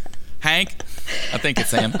hate? Hank? I think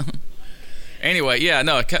it's him. Anyway, yeah,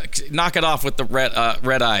 no, knock it off with the red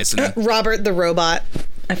eyes. Robert the Robot.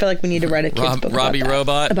 I feel like we need to write a kid's book Robbie about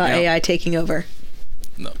Robot? About AI taking over.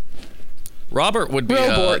 No. Robert would be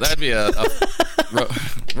that'd be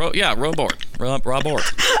Robort.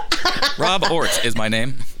 Rob Ort is my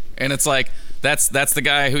name. And it's like that's the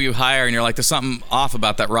guy who you hire, and you're like, there's something off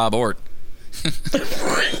about that Rob Ort.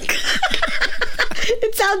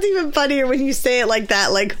 It sounds even funnier when you say it like that.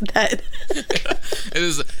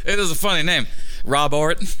 It is a funny name, Rob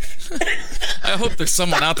Ort. I hope there's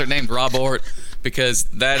someone out there named Rob Ort, because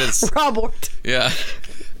that is Rob Ort. Yeah.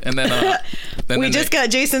 And then we just got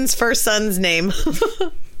Jason's first son's name.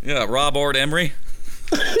 Yeah, Rob Ort Emery.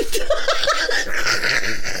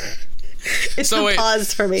 It's a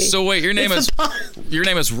pause for me. So wait, your name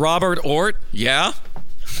is Robert Ort? Yeah?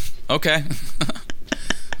 Okay.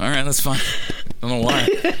 All right, that's fine. I don't know why.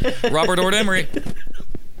 Robert Ort Emery.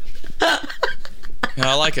 Yeah,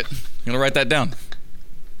 I like it. I'm going to write that down.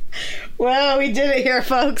 Well, we did it here,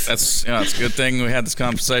 folks. It's a good thing we had this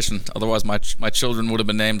conversation. Otherwise, my children would have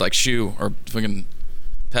been named like Shoe or fucking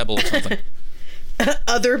Pebble or something.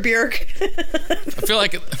 Other Bjork. I feel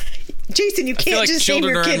like... Jason, you can't just name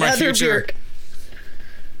your kid Other Bjork.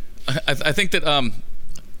 I think that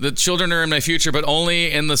the children are in my future, but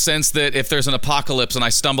only in the sense that if there's an apocalypse and I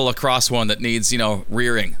stumble across one that needs,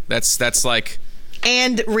 rearing, that's like...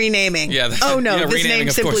 And renaming. Yeah. Oh, no, yeah, this name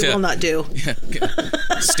simply will not do. Yeah.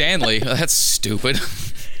 Stanley, that's stupid.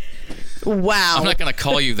 Wow. I'm not going to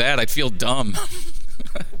call you that. I'd feel dumb.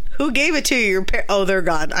 Who gave it to you? Oh, they're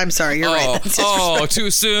gone. I'm sorry. You're right.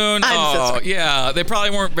 Too soon? Yeah. They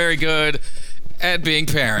probably weren't very good at being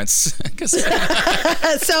parents. So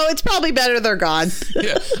it's probably better they're gone.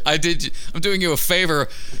 Yeah, I'm doing you a favor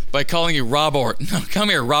by calling you Rob Ort. No, come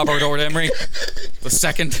here, Robert Ort Emery. The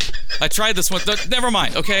second. I tried this one. Never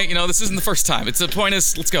mind, okay? This isn't the first time. The point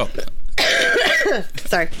is, let's go.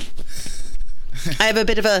 Sorry. I have a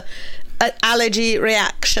bit of an allergy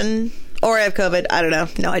reaction. Or I have COVID. I don't know.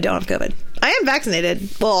 No, I don't have COVID. I am vaccinated.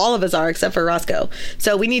 Well, all of us are except for Roscoe.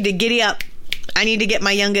 So we need to giddy up. I need to get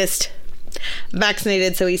my youngest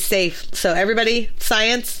vaccinated so he's safe. So everybody,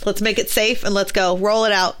 science, let's make it safe and let's go. Roll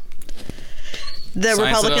it out. The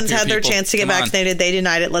Republicans had their chance to get vaccinated. They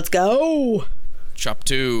denied it. Let's go. Chop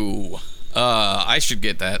 2. I should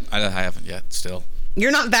get that. I haven't yet still.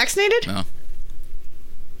 You're not vaccinated? No.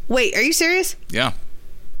 Wait, are you serious? Yeah.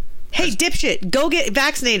 Hey, dipshit, go get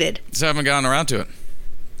vaccinated. Just haven't gotten around to it.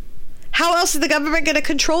 How else is the government going to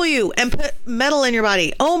control you and put metal in your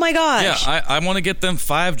body? Oh my gosh. Yeah, I want to get them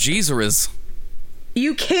 5Gs.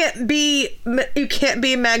 You can't be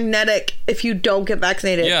magnetic if you don't get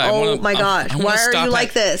vaccinated. Yeah, my gosh. Why are you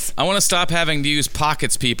like this? I want to stop having to use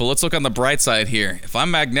pockets, people. Let's look on the bright side here. If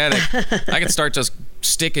I'm magnetic, I can start just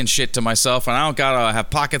sticking shit to myself, and I don't gotta have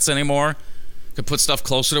pockets anymore. Could put stuff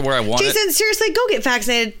closer to where I want Jason, seriously, go get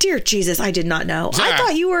vaccinated. Dear Jesus, I did not know. I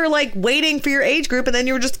thought you were like waiting for your age group and then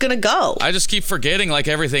you were just going to go. I just keep forgetting like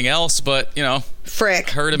everything else, but frick.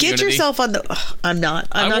 Herd immunity. Get yourself on the... I'm not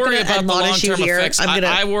going to admonish you here. Effects.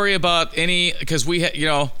 I worry about any... Because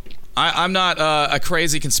I'm not a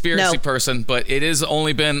crazy conspiracy person, but it has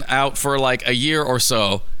only been out for like a year or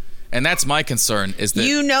so. And that's my concern is that...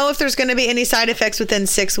 You know if there's going to be any side effects within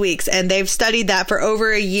 6 weeks, and they've studied that for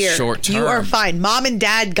over a year. Short term. You are fine. Mom and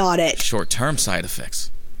Dad got it. Short term side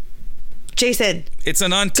effects. Jason. It's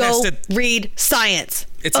an untested... Go read science.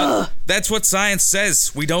 That's what science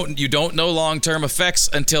says. You don't know long-term effects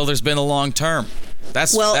until there's been a long term.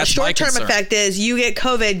 That's short-term effect is you get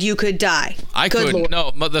COVID, you could die. I couldn't.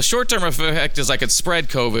 No, the short-term effect is I could spread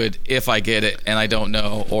COVID if I get it and I don't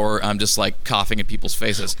know, or I'm just like coughing in people's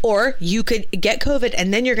faces. Or you could get COVID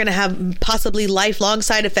and then you're going to have possibly lifelong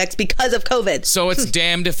side effects because of COVID. So it's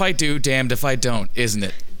damned if I do, damned if I don't, isn't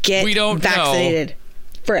it? We don't vaccinated. Know.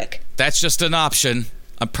 Frick. That's just an option.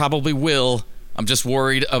 I probably will. I'm just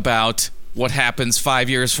worried about what happens 5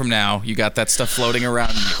 years from now. You got that stuff floating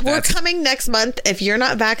around. We're coming next month. If you're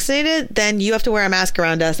not vaccinated, then you have to wear a mask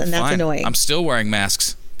around us, and that's annoying. I'm still wearing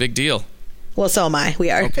masks. Big deal. Well, so am I.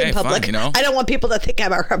 We are in public. Fine, I don't want people to think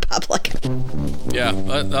I'm a Republican. Yeah,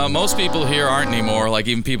 but most people here aren't anymore. Like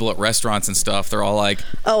even people at restaurants and stuff, they're all like,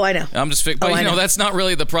 "Oh, I know." I'm just. But you know, that's not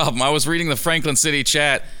really the problem. I was reading the Franklin City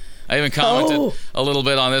chat. I even commented a little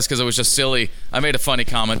bit on this because it was just silly. I made a funny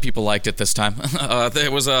comment. People liked it this time.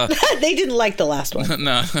 It was They didn't like the last one.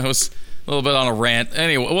 No, it was a little bit on a rant.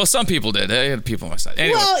 Anyway, well, some people did. I had people on my side.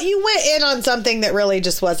 Anyway. Well, you went in on something that really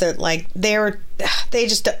just wasn't like they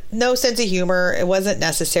just no sense of humor. It wasn't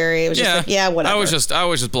necessary. It was just whatever. I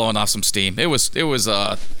was just blowing off some steam. It was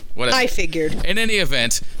whatever. I figured. In any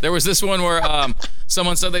event, there was this one where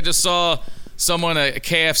someone said they just saw someone at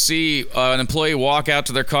KFC, an employee, walk out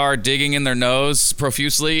to their car digging in their nose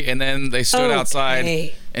profusely, and then they stood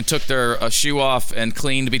outside and took their shoe off and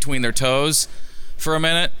cleaned between their toes for a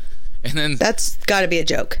minute. And then that's got to be a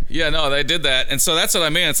joke. Yeah, no, they did that. And so that's what I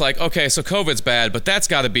mean. It's like, okay, so COVID's bad, but that's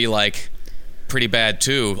got to be like pretty bad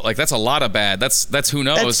too. Like that's a lot of bad. That's who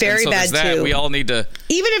knows. That's very bad too. We all need to.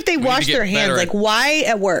 Even if they wash their hands, like why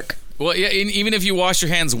at work? Well, yeah, even if you wash your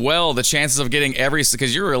hands well, the chances of getting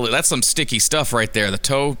because that's some sticky stuff right there, the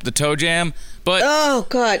toe jam. But oh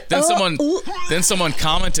god, then someone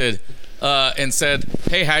commented and said,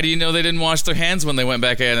 "Hey, how do you know they didn't wash their hands when they went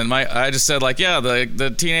back in?" And I just said like, "Yeah,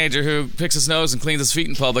 the teenager who picks his nose and cleans his feet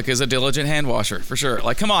in public is a diligent hand washer for sure."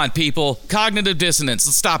 Like, come on, people, cognitive dissonance.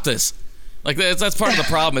 Let's stop this. Like that's part of the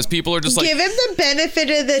problem is people are just like give him the benefit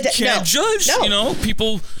of the can't judge. No. You know,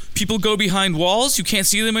 people go behind walls. You can't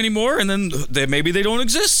see them anymore, and then maybe they don't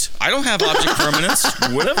exist. I don't have object permanence.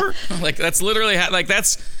 Whatever. Like that's literally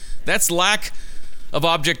that's lack of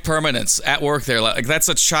object permanence at work. There, like that's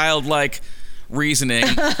a childlike reasoning.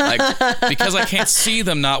 Like because I can't see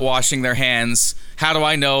them not washing their hands. How do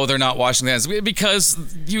I know they're not washing their hands? Because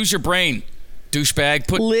use your brain. Douchebag.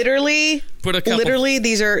 Literally,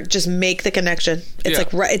 these are just make the connection. It's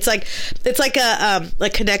like a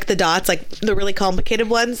connect the dots, like the really complicated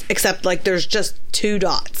ones, except like there's just two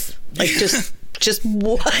dots. Like just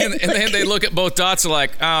one. And then they look at both dots and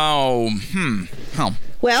like, Well,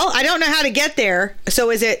 I don't know how to get there. So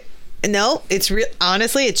is it? No, it's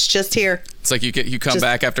honestly, it's just here. It's like you come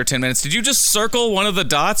back after 10 minutes. Did you just circle one of the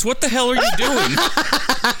dots? What the hell are you doing?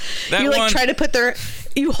 Try to put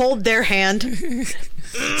you hold their hand.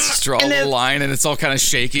 Draw a little line, and it's all kind of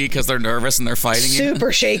shaky because they're nervous and they're fighting.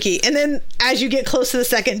 Super shaky. And then as you get close to the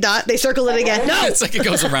second dot, they circle it again. No, it's like it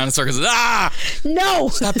goes around in circles. No,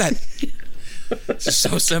 stop that. It's just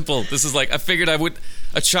so simple. This is like I figured I would.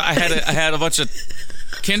 I had a bunch of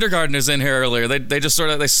kindergartners in here earlier. They just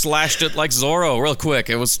they slashed it like Zorro real quick.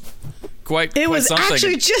 It was quite something.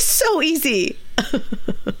 Actually just so easy.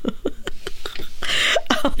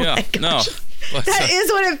 My gosh. No. That is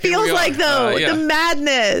what it feels like, though. The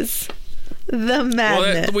madness.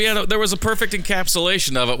 Well, there was a perfect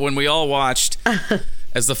encapsulation of it when we all watched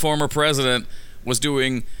as the former president was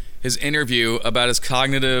doing his interview about his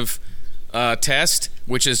cognitive test,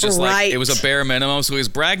 which is just like it was a bare minimum. So he was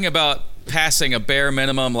bragging about passing a bare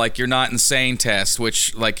minimum, like you're not insane test,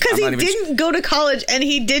 which like because he didn't go to college and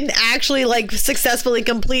he didn't actually like successfully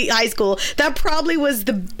complete high school. That probably was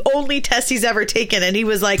the only test he's ever taken, and he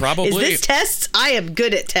was like, probably. Is this tests? I am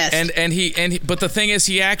good at tests. And he but the thing is,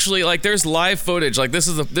 he actually like there's live footage. Like this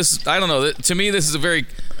is I don't know. To me, this is a very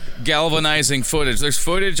galvanizing footage. There's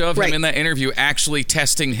footage of him in that interview actually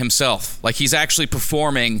testing himself. Like he's actually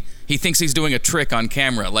performing. He thinks he's doing a trick on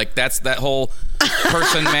camera. Like that's that whole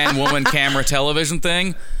person, man, woman, camera, television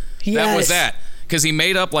thing. Yes. That was that. Because he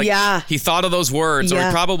made up he thought of those words, or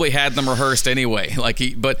he probably had them rehearsed anyway.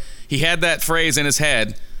 But he had that phrase in his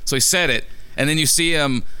head, so he said it, and then you see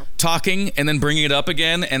him talking and then bringing it up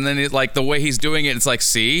again, and then the way he's doing it, it's like,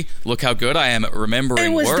 see, look how good I am at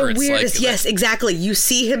remembering words. It was the weirdest. Yes, exactly. You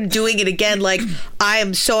see him doing it again, like, I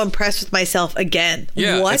am so impressed with myself again.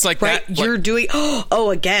 Yeah, what? It's like that. You're doing,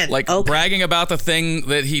 again. Like bragging about the thing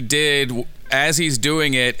that he did as he's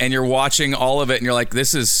doing it, and you're watching all of it, and you're like,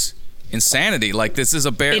 this is insanity. Like, this is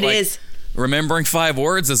a bare... It is. Remembering 5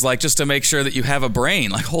 words is like just to make sure that you have a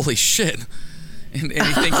brain. Like, holy shit. And he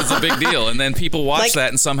thinks it's a big deal, and then people watch that,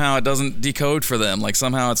 and somehow it doesn't decode for them. Like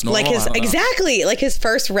somehow it's normal. Like his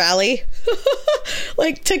first rally,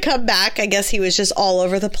 like to come back. I guess he was just all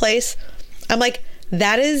over the place. I'm like,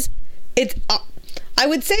 that is it. I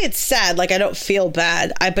would say it's sad. Like I don't feel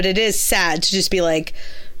bad, but it is sad to just be like,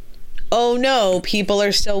 oh no, people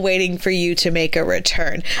are still waiting for you to make a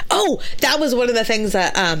return. Oh, that was one of the things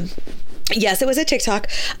that. Yes, it was a TikTok,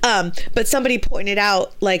 but somebody pointed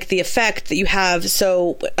out like the effect that you have.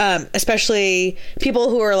 So, especially people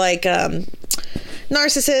who are like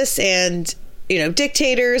narcissists and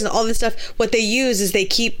dictators and all this stuff. What they use is they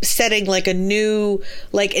keep setting like a new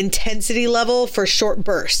like intensity level for short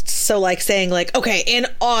bursts. So like saying like, okay, in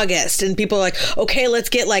August, and people are like, okay, let's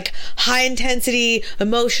get like high intensity,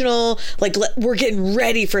 emotional, like we're getting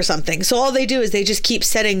ready for something. So all they do is they just keep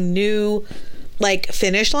setting new like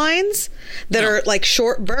finish lines that are like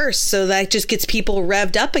short bursts, so that just gets people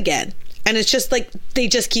revved up again. And it's just like they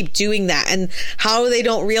just keep doing that, and how they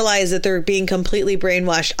don't realize that they're being completely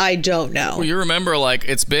brainwashed, I don't know. Well, you remember, like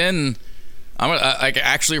it's been, like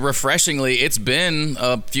actually refreshingly, it's been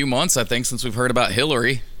a few months, I think, since we've heard about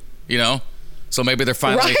Hillary. So maybe they're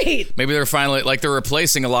finally like they're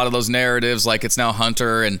replacing a lot of those narratives. Like it's now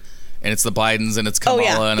Hunter and it's the Bidens and it's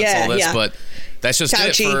Kamala and it's all this, but. That's just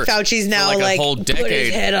Fauci's now like a whole decade. Put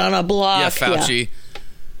his head on a block. Yeah, Fauci. Yeah.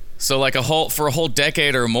 So like for a whole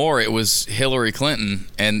decade or more, it was Hillary Clinton,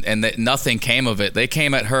 and that nothing came of it. They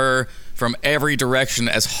came at her from every direction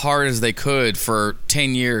as hard as they could for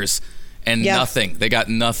 10 years, and nothing. They got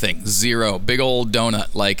nothing, zero, big old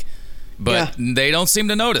donut. But they don't seem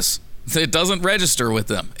to notice. It doesn't register with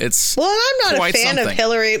them. I'm not a fan of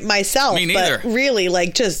Hillary myself. Me neither. But really,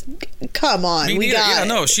 like, just come on. Me neither. Yeah,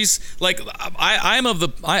 no, she's like,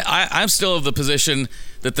 I'm still of the position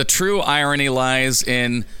that the true irony lies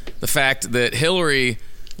in the fact that Hillary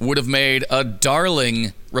would have made a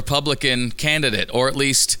darling Republican candidate, or at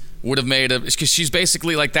least would have made because she's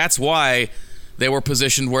basically like, that's why they were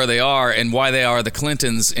positioned where they are, and why they are the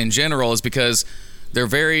Clintons in general is because they're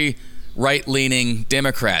very right-leaning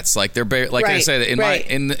Democrats. Like they're I said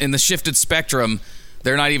in the shifted spectrum,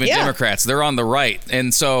 they're not even Democrats. They're on the right.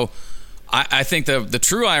 And so I think the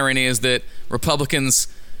true irony is that Republicans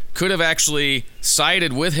could have actually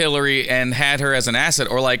sided with Hillary and had her as an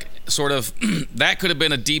asset, or like sort of that could have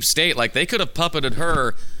been a deep state. Like they could have puppeted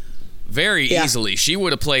her very easily. She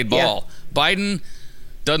would have played ball. Biden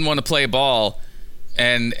doesn't want to play ball,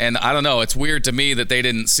 and I don't know. It's weird to me that they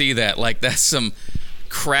didn't see that. Like that's some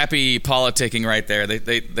crappy politicking right there.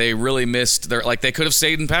 They really missed their, like they could have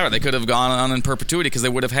stayed in power. They could have gone on in perpetuity because they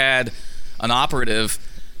would have had an operative,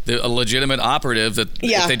 a legitimate operative that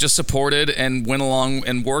if they just supported and went along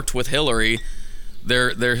and worked with Hillary,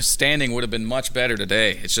 their standing would have been much better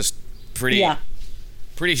today. It's just pretty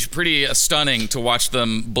stunning to watch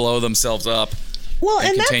them blow themselves up. Well,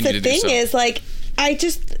 and that's the thing is like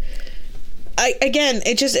it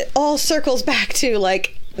all circles back to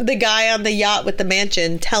like the guy on the yacht with the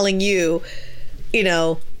mansion telling you,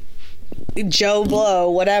 Joe Blow,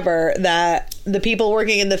 whatever, that the people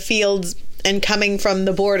working in the fields and coming from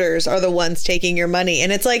the borders are the ones taking your money.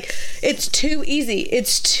 And it's like, it's too easy.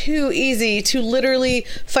 It's too easy to literally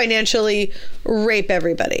financially rape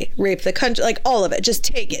everybody, rape the country, like all of it. Just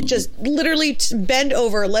take it. Just literally bend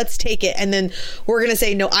over. Let's take it. And then we're going to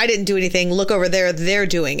say, no, I didn't do anything. Look over there. They're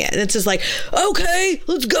doing it. And it's just like, okay,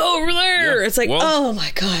 let's go over there. Yeah. It's like, oh my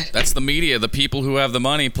God. That's the media. The people who have the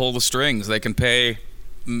money pull the strings. They can pay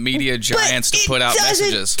media giants to put out messages.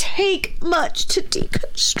 It doesn't take much to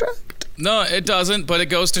deconstruct. No, it doesn't, but it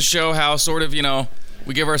goes to show how sort of,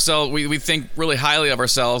 we give ourselves, we think really highly of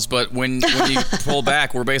ourselves, but when you pull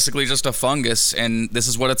back, we're basically just a fungus, and this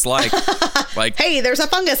is what it's like. Like, hey, there's a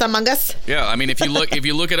fungus among us. Yeah, I mean, if you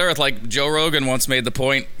look at Earth, like Joe Rogan once made the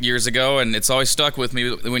point years ago, and it's always stuck with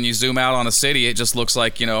me, when you zoom out on a city, it just looks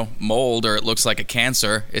like, mold, or it looks like a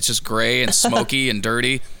cancer. It's just gray and smoky and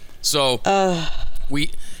dirty. So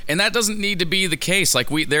and that doesn't need to be the case. Like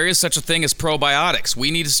there is such a thing as probiotics.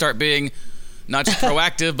 We need to start being not just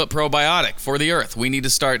proactive, but probiotic for the earth. We need to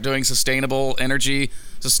start doing sustainable energy,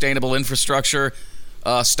 sustainable infrastructure.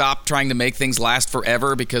 Stop trying to make things last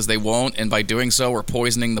forever because they won't. And by doing so, we're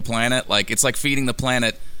poisoning the planet. Like it's like feeding the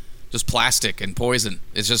planet just plastic and poison.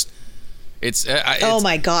 It's oh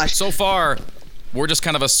my gosh. So far, we're just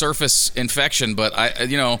kind of a surface infection. But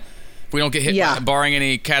if we don't get hit, barring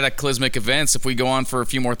any cataclysmic events, if we go on for a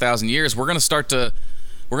few more thousand years, we're going to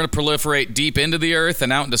proliferate deep into the earth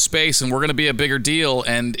and out into space, and we're going to be a bigger deal.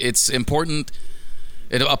 And it's important.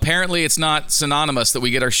 Apparently, it's not synonymous that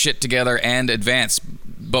we get our shit together and advance,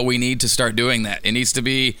 but we need to start doing that. It needs to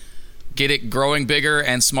be get it growing bigger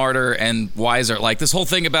and smarter and wiser. Like this whole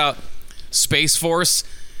thing about Space Force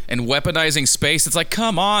and weaponizing space. It's like,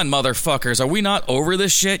 come on, motherfuckers. Are we not over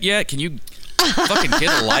this shit yet? Can you fucking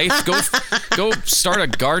get a life? Go start a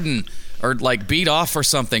garden or like beat off or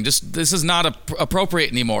something. Just this is not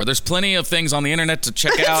appropriate anymore. There's plenty of things on the internet to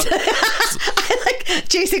check out. I like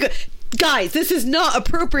Jason. Guys, this is not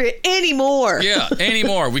appropriate anymore. Yeah,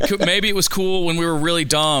 anymore. Maybe it was cool when we were really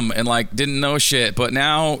dumb and like didn't know shit, but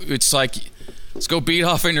now it's like, let's go beat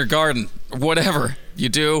off in your garden or whatever you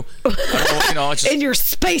do. It's just, in your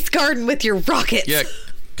space garden with your rockets. Yeah,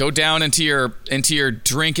 go down into your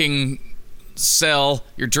drinking cell,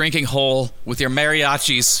 your drinking hole with your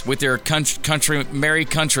mariachis, with your countryachis.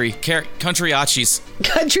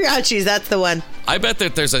 Countryachis, that's the one. I bet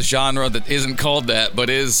that there's a genre that isn't called that, but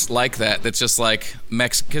is like that. That's just like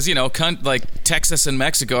because like Texas and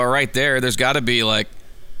Mexico are right there. There's got to be like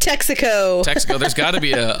Texaco. There's got to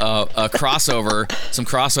be a crossover, some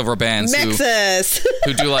crossover bands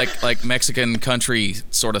who do like Mexican country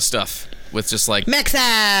sort of stuff with just like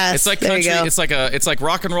Mexas. It's like country. It's like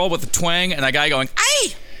rock and roll with a twang and a guy going,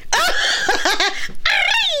 "Ay!"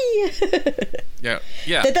 yeah.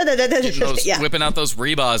 Whipping out those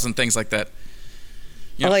rebas and things like that.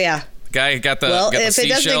 Oh yeah. Guy got the if it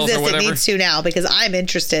doesn't exist, it needs to now because I'm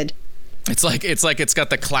interested. It's like it's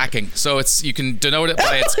got the clacking, so you can denote it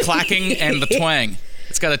by its clacking and the twang.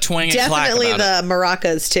 It's got a twang and clack about it. Definitely the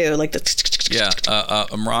maracas too, like the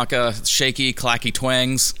a maraca, shaky, clacky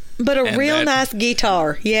twangs. But a real nice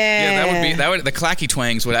guitar, yeah. That would the clacky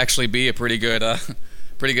twangs would actually be a pretty good what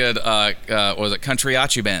was it,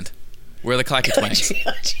 countryachie band? We're the clacky twangs.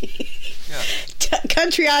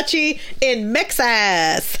 Countryachie in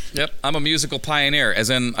Mexas. Yep, I'm a musical pioneer, as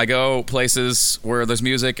in I go places where there's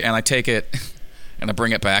music and I take it and I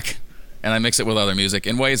bring it back and I mix it with other music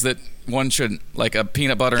in ways that one shouldn't, like a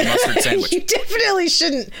peanut butter and mustard sandwich. You definitely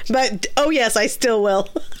shouldn't, but oh yes, I still will.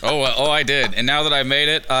 I did, and now that I've made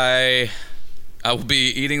it, I will be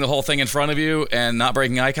eating the whole thing in front of you and not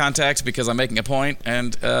breaking eye contact because I'm making a point,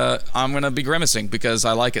 and I'm gonna be grimacing because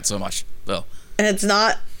I like it so much, though. And it's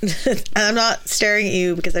not. I'm not staring at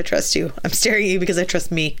you because I trust you. I'm staring at you because I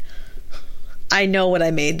trust me. I know what I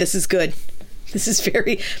made. This is good. This is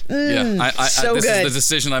very so this good. Is the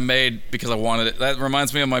decision I made because I wanted it. That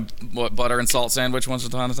reminds me of my butter and salt sandwich once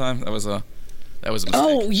upon a time. That was a mistake.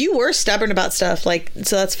 Oh, you were stubborn about stuff,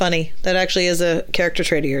 so that's funny. That actually is a character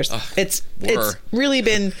trait of yours. It's really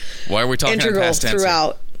been why are we talking integral past tense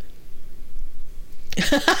throughout.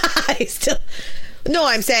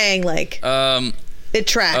 I'm saying like it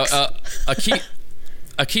tracks.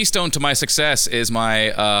 A keystone to my success is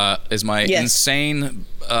my insane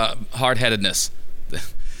hard-headedness.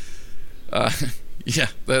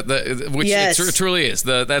 Which it truly is.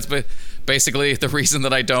 That's basically the reason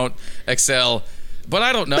that I don't excel. But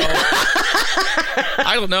I don't know.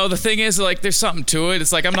 I don't know. The thing is, like, there's something to it.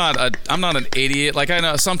 It's like I'm not an idiot. Like, I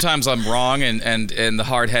know sometimes I'm wrong, and the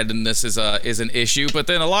hard-headedness is an issue. But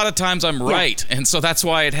then a lot of times I'm right, and so that's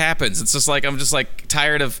why it happens. It's just like I'm just like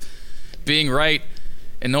tired of being right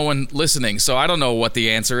and no one listening. So I don't know what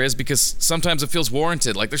the answer is because sometimes it feels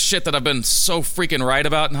warranted. Like there's shit that I've been so freaking right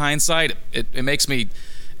about in hindsight. It makes me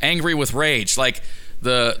angry with rage. Like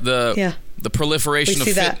the proliferation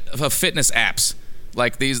of fitness apps.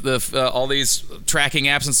 Like all these tracking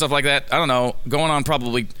apps and stuff like that. I don't know, going on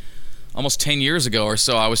probably almost 10 years ago or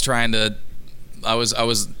so. I was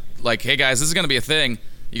like, hey guys, this is going to be a thing.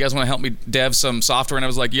 You guys want to help me dev some software? And I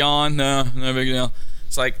was like, yawn, no big deal.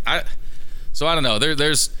 It's like, so I don't know.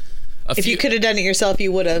 There's a few. If you could have done it yourself,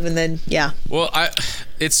 you would have, and then Well,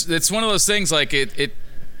 it's one of those things like you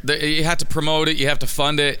have to promote it, you have to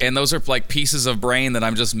fund it, and those are like pieces of brain that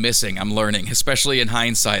I'm just missing. I'm learning, especially in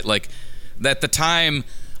hindsight. Like at the time,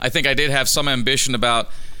 I think I did have some ambition about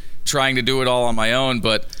trying to do it all on my own,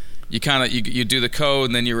 but you kind of you do the code,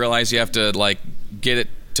 and then you realize you have to like get it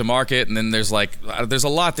to market, and then there's a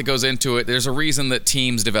lot that goes into it. There's a reason that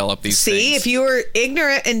teams develop these things. See, if you were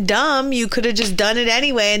ignorant and dumb, you could have just done it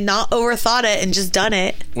anyway and not overthought it and just done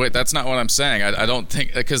it. Wait, that's not what I'm saying. I don't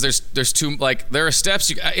think, because there's too, like, there are steps.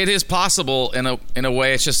 It is possible in a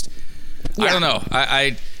way. It's just I don't know.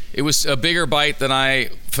 It was a bigger bite than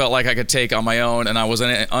I felt like I could take on my own, and I was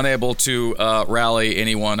unable to rally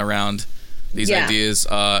anyone around these ideas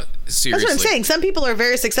seriously. That's what I'm saying. Some people are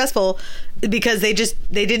very successful because they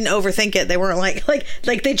didn't overthink it. They weren't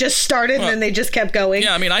like they just started and then they just kept going.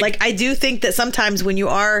 Yeah, I mean, I do think that sometimes when you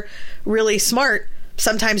are really smart,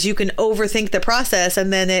 sometimes you can overthink the process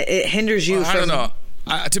and then it hinders you from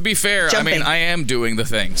To be fair, jumping. I mean, I am doing the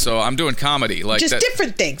thing. So I'm doing comedy. Like just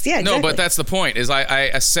different things. Yeah, exactly. No, but that's the point, is I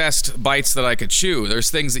assessed bites that I could chew. There's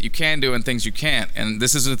things that you can do and things you can't. And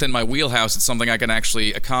this isn't within my wheelhouse. It's something I can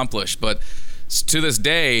actually accomplish. But to this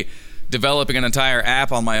day, developing an entire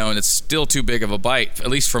app on my own, it's still too big of a bite, at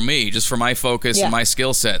least for me, just for my focus and my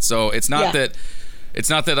skill set. So it's not that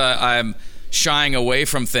I'm shying away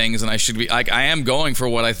from things, and I should be I am going for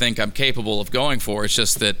what I think I'm capable of going for. It's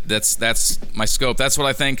just that's my scope. That's what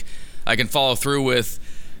I think I can follow through with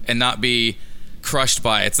and not be crushed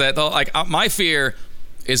by. It's that my fear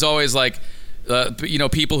is always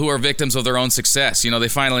people who are victims of their own success. They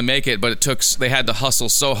finally make it, but they had to hustle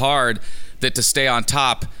so hard that to stay on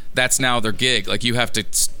top, that's now their gig. Like, you have to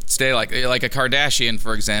stay like a Kardashian,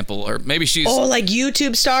 for example, or maybe she's like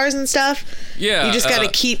YouTube stars and stuff. Yeah, you just got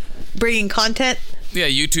to keep bringing content. Yeah,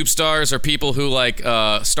 YouTube stars, or people who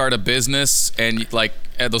start a business, and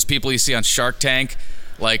those people you see on Shark Tank.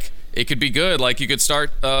 Like, it could be good. Like, you could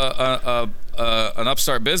start an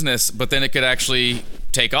upstart business, but then it could actually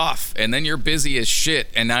take off, and then you're busy as shit,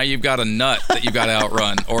 and now you've got a nut that you've got to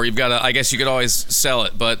outrun, or you've got to. I guess you could always sell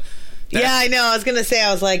it, but. Yeah, I know. I was gonna say,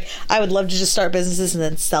 I would love to just start businesses and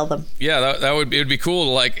then sell them. Yeah, it would be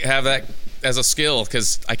cool to have that as a skill,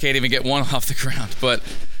 because I can't even get one off the ground. But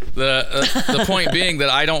the point being that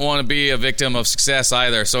I don't want to be a victim of success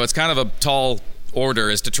either. So it's kind of a tall order,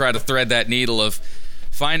 is to try to thread that needle of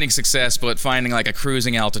finding success, but finding a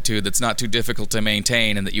cruising altitude that's not too difficult to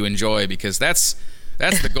maintain and that you enjoy, because that's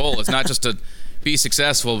the goal. It's not just to be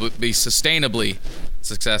successful, but be sustainably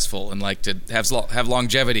successful, and to have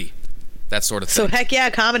longevity. That sort of thing. So heck yeah,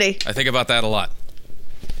 comedy. I think about that a lot.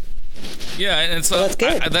 Yeah, and so that's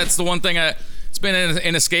good. That's the one thing. It's been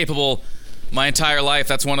inescapable my entire life.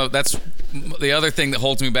 That's the other thing that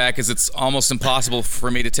holds me back, is it's almost impossible for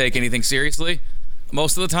me to take anything seriously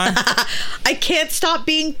most of the time. I can't stop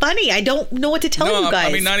being funny. I don't know what to tell you guys.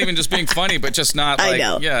 I mean, not even just being funny, but just not I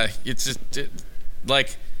know. Yeah, it's just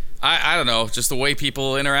I don't know, just the way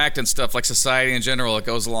people interact and stuff, like society in general. It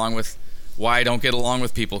goes along with why I don't get along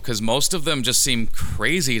with people, because most of them just seem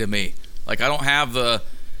crazy to me. I don't have the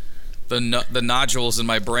nodules in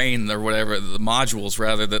my brain, or whatever, the modules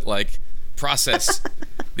rather, that process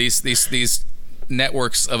these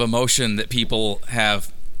networks of emotion that people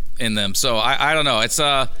have in them. So I don't know. It's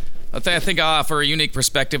I think I offer a unique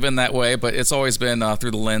perspective in that way, but it's always been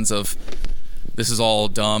through the lens of, this is all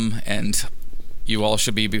dumb and you all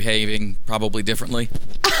should be behaving probably differently.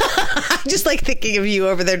 I'm just thinking of you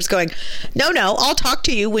over there just going, no, I'll talk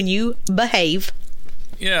to you when you behave.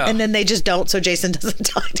 Yeah. And then they just don't, so Jason doesn't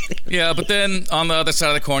talk to them. Yeah, but then on the other side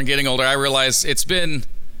of the coin, getting older, I realize it's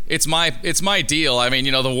my deal. I mean,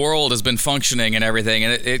 the world has been functioning and everything,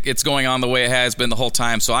 and it's going on the way it has been the whole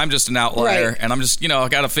time. So I'm just an outlier, right. And I'm just, I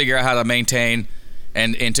got to figure out how to maintain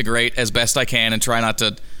and integrate as best I can, and try not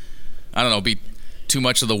to, I don't know, be too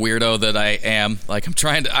much of the weirdo that I am. I'm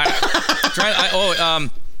trying to.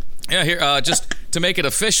 Just to make it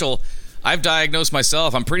official, I've diagnosed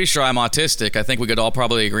myself. I'm pretty sure I'm autistic. I think we could all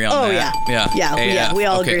probably agree on that. Yeah. We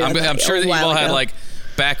all agree on that. I'm sure that you've all had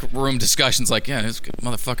backroom discussions this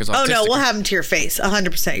motherfucker's autistic. Oh no, we'll have them to your face.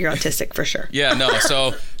 100% you're autistic for sure. Yeah, no.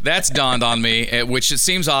 So that's dawned on me, which it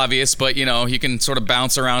seems obvious, but you can sort of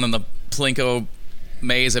bounce around in the plinko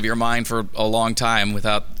maze of your mind for a long time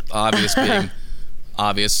without obvious being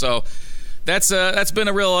obvious. So that's been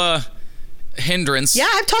a real hindrance. Yeah,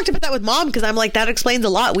 I've talked about that with Mom, because I'm that explains a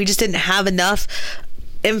lot. We just didn't have enough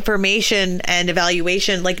information and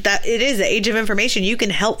evaluation that. It is the age of information. You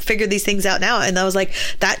can help figure these things out now, and I was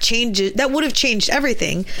that would have changed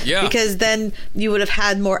everything. Yeah, because then you would have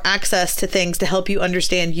had more access to things to help you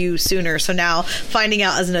understand you sooner. So now, finding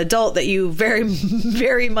out as an adult that you very,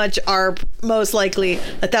 very much are most likely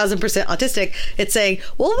 1,000% autistic, it's saying,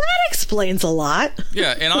 well, that explains a lot.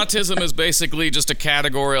 Yeah, and autism is basically just a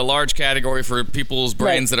large category for people's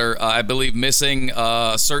brains that are, I believe, missing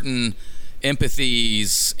certain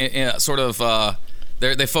empathies, sort of.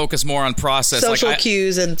 They focus more on process, social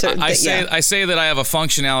cues, and I say that I have a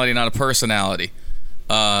functionality, not a personality,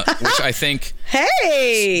 which I think.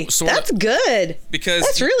 Hey, that's good. Because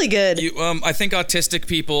that's really good. I think autistic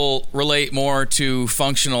people relate more to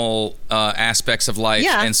functional aspects of life,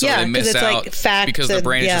 and so they miss out because their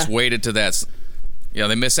brain is just weighted to that. Yeah,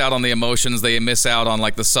 they miss out on the emotions. They miss out on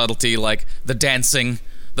the subtlety, the dancing,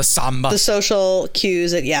 the samba, the social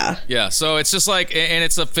cues. Yeah. So it's just and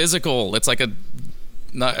it's a physical. It's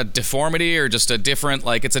not a deformity, or just a different.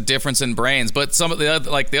 It's a difference in brains. But some of the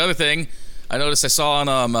other, the other thing I noticed, I saw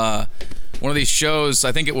on one of these shows.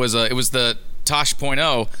 I think it was the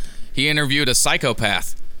Tosh.0. He interviewed a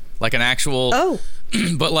psychopath, an actual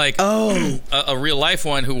but like a real life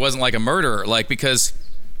one who wasn't like a murderer, like because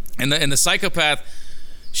in the psychopath,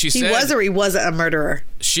 he said he wasn't a murderer.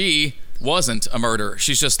 She wasn't a murderer.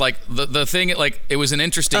 She's just like the thing. Like it was an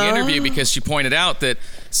interesting interview because she pointed out that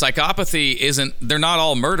psychopathy isn't. They're not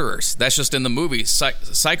all murderers. That's just in the movies.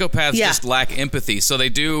 Psychopaths just lack empathy, so they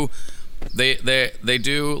do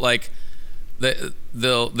like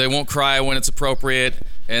they won't cry when it's appropriate.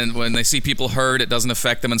 And when they see people hurt, it doesn't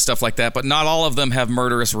affect them and stuff like that. But not all of them have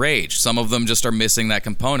murderous rage. Some of them just are missing that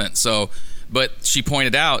component. So, but she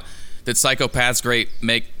pointed out that psychopaths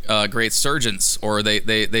make great surgeons, or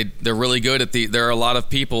they're really good at there are a lot of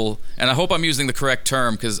people, and I hope I'm using the correct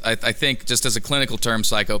term because I think just as a clinical term,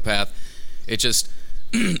 psychopath, it just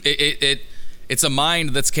it's a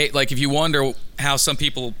mind that's like if you wonder how some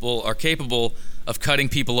people are capable of cutting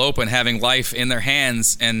people open, having life in their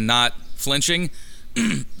hands and not flinching.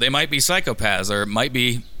 They might be psychopaths, or it might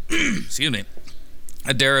be, excuse me,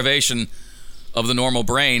 a derivation of the normal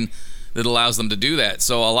brain that allows them to do that.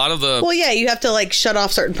 So a lot of the... Well, yeah, you have to like shut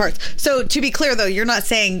off certain parts. So to be clear, though, you're not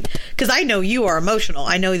saying... Because I know you are emotional.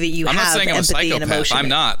 I know that you have empathy and emotion. I'm not saying I'm a psychopath. I'm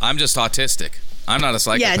not. I'm just autistic. I'm not a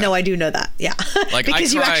psychopath. Yeah, no, I do know that. Yeah. Like,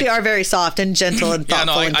 because you actually are very soft and gentle and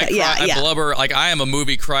thoughtful. I blubber. Like, I am a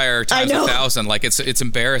movie crier times 1,000. Like, it's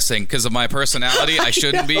embarrassing because of my personality. I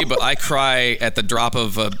shouldn't be, but I cry at the drop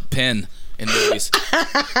of a pin in movies.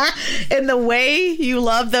 And the way you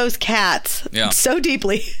love those cats so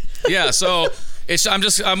deeply. Yeah, so...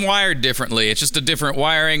 I'm wired differently. It's just a different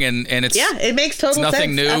wiring, and it's... Yeah, it makes total sense. It's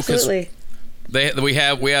nothing new. Absolutely. We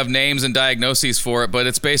have names and diagnoses for it, but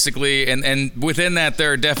it's basically and within that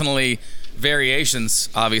there are definitely variations,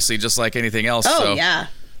 obviously, just like anything else.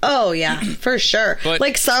 Oh yeah, for sure. But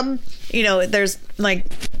like some, there's like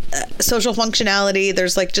social functionality.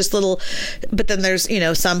 There's like just little, but then there's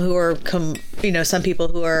some who are some people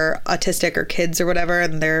who are autistic or kids or whatever,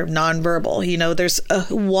 and they're nonverbal. There's a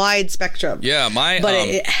wide spectrum. Yeah, but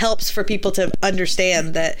it helps for people to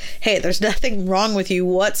understand that, hey, there's nothing wrong with you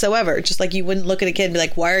whatsoever. Just like you wouldn't look at a kid and be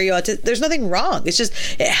like, why are you autistic? There's nothing wrong. It's just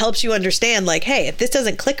it helps you understand, like, hey, if this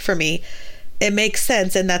doesn't click for me, it makes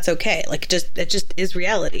sense, and that's okay. Like, it just is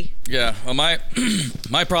reality. Yeah. Well,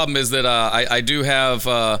 my problem is that I do have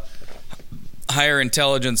higher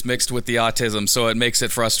intelligence mixed with the autism, so it makes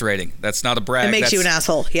it frustrating. That's not a brag. It makes you an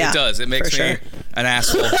asshole. Yeah, it does. It makes me an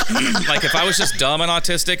asshole. Like, if I was just dumb and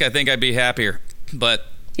autistic, I think I'd be happier. But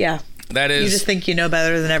yeah. That is, you just think you know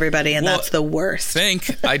better than everybody, and that's the worst.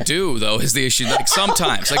 I do, though, is the issue. Like,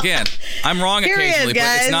 sometimes, again, I'm wrong occasionally, but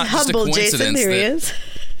it's not humble just a coincidence. Jason, here he is.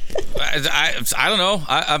 I don't know.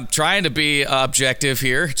 I'm trying to be objective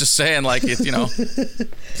here. Just saying, like,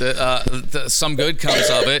 some good comes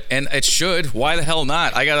of it, and it should. Why the hell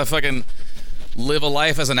not? I gotta fucking live a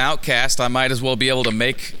life as an outcast. I might as well be able to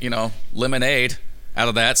make lemonade out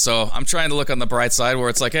of that. So I'm trying to look on the bright side, where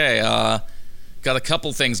it's like, hey, got a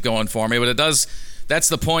couple things going for me, but it does. That's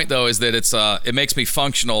the point, though, is that it makes me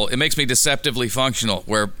functional. It makes me deceptively functional,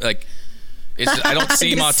 where like I don't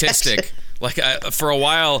seem autistic. Like for a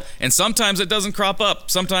while, and sometimes it doesn't crop up.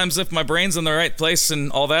 Sometimes if my brain's in the right place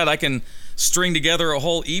and all that, I can string together a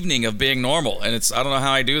whole evening of being normal. And I don't know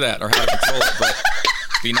how I do that or how to control it, but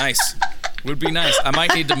it'd be nice. Would be nice. I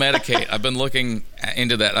might need to medicate. I've been looking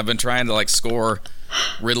into that. I've been trying to like score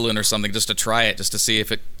Ritalin or something just to try it, just to see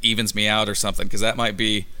if it evens me out or something, because that might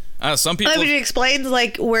be... I don't know, some people... it explains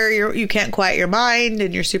like where you can't quiet your mind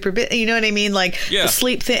and you're super busy. You know what I mean? Like the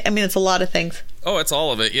sleep thing. I mean, it's a lot of things. Oh, it's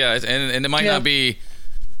all of it, yeah. And it might not be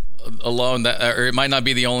alone, or it might not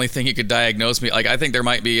be the only thing you could diagnose me. Like, I think there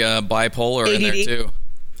might be bipolar ADD. in there, too.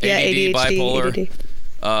 Yeah, ADHD, bipolar,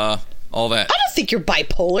 ADD. All that. I don't think you're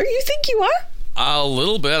bipolar. You think you are? A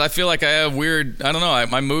little bit. I feel like I have weird... I don't know.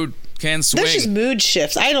 My mood can swing. There's just mood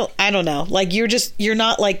shifts. I don't know. Like, you're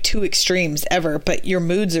not like two extremes ever, but your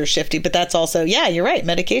moods are shifty. But that's also... Yeah, you're right.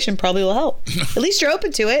 Medication probably will help. At least you're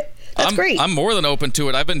open to it. That's great. I'm more than open to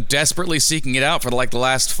it. I've been desperately seeking it out for like the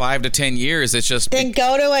last 5 to 10 years. It's just... Then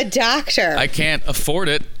go to a doctor. I can't afford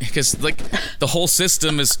it because like the whole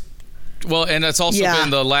system is... Well, and it's also been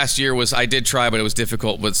the last year I did try, but it was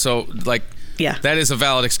difficult. But so like... Yeah. That is a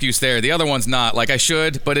valid excuse there. The other one's not. Like, I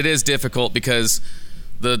should, but it is difficult because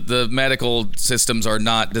the medical systems are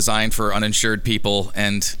not designed for uninsured people.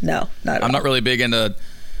 And no, not at all. I'm not really big into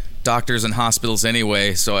doctors and hospitals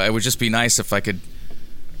anyway, so it would just be nice if I could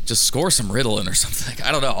just score some Ritalin or something.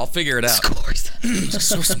 I don't know. I'll figure it out.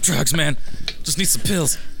 Score some drugs, man. Just need some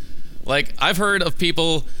pills. Like, I've heard of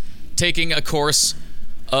people taking a course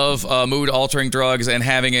of mood-altering drugs and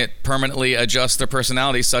having it permanently adjust their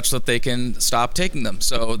personality such that they can stop taking them.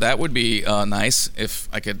 So that would be nice if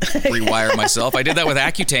I could rewire myself. I did that with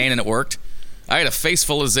Accutane, and it worked. I had a face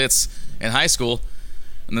full of zits in high school,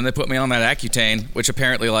 and then they put me on that Accutane, which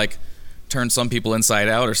apparently like turned some people inside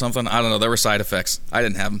out or something. I don't know. There were side effects. I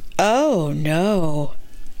didn't have them. Oh no!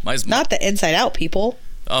 Not the inside out people.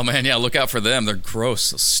 Oh man, yeah. Look out for them. They're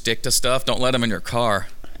gross. They'll stick to stuff. Don't let them in your car.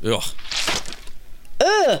 Ugh.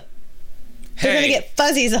 Ugh. They're gonna get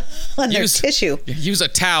fuzzies on their tissue. Use a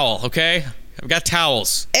towel, okay? I've got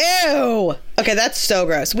towels. Ew. Okay, that's so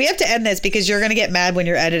gross. We have to end this because you're gonna get mad when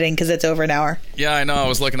you're editing because it's over an hour. Yeah, I know. I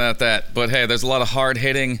was looking at that, but hey, there's a lot of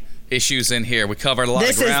hard-hitting issues in here. We covered a lot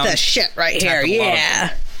of ground. This is the shit right here.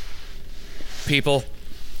 Yeah. People.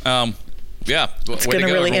 Yeah. It's gonna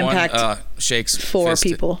really impact shakes 4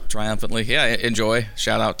 people triumphantly. Yeah. Enjoy.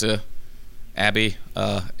 Shout out to Abby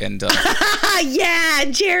and yeah,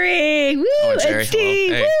 Jerry. Woo, Jerry. and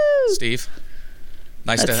Steve. Hey, woo. Steve.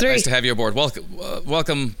 Nice to have you aboard.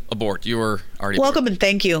 Welcome aboard. You were already welcome aboard. and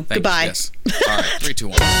thank you. Goodbye. You, yes. All right. 3, 2,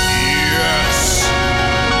 1. Yes.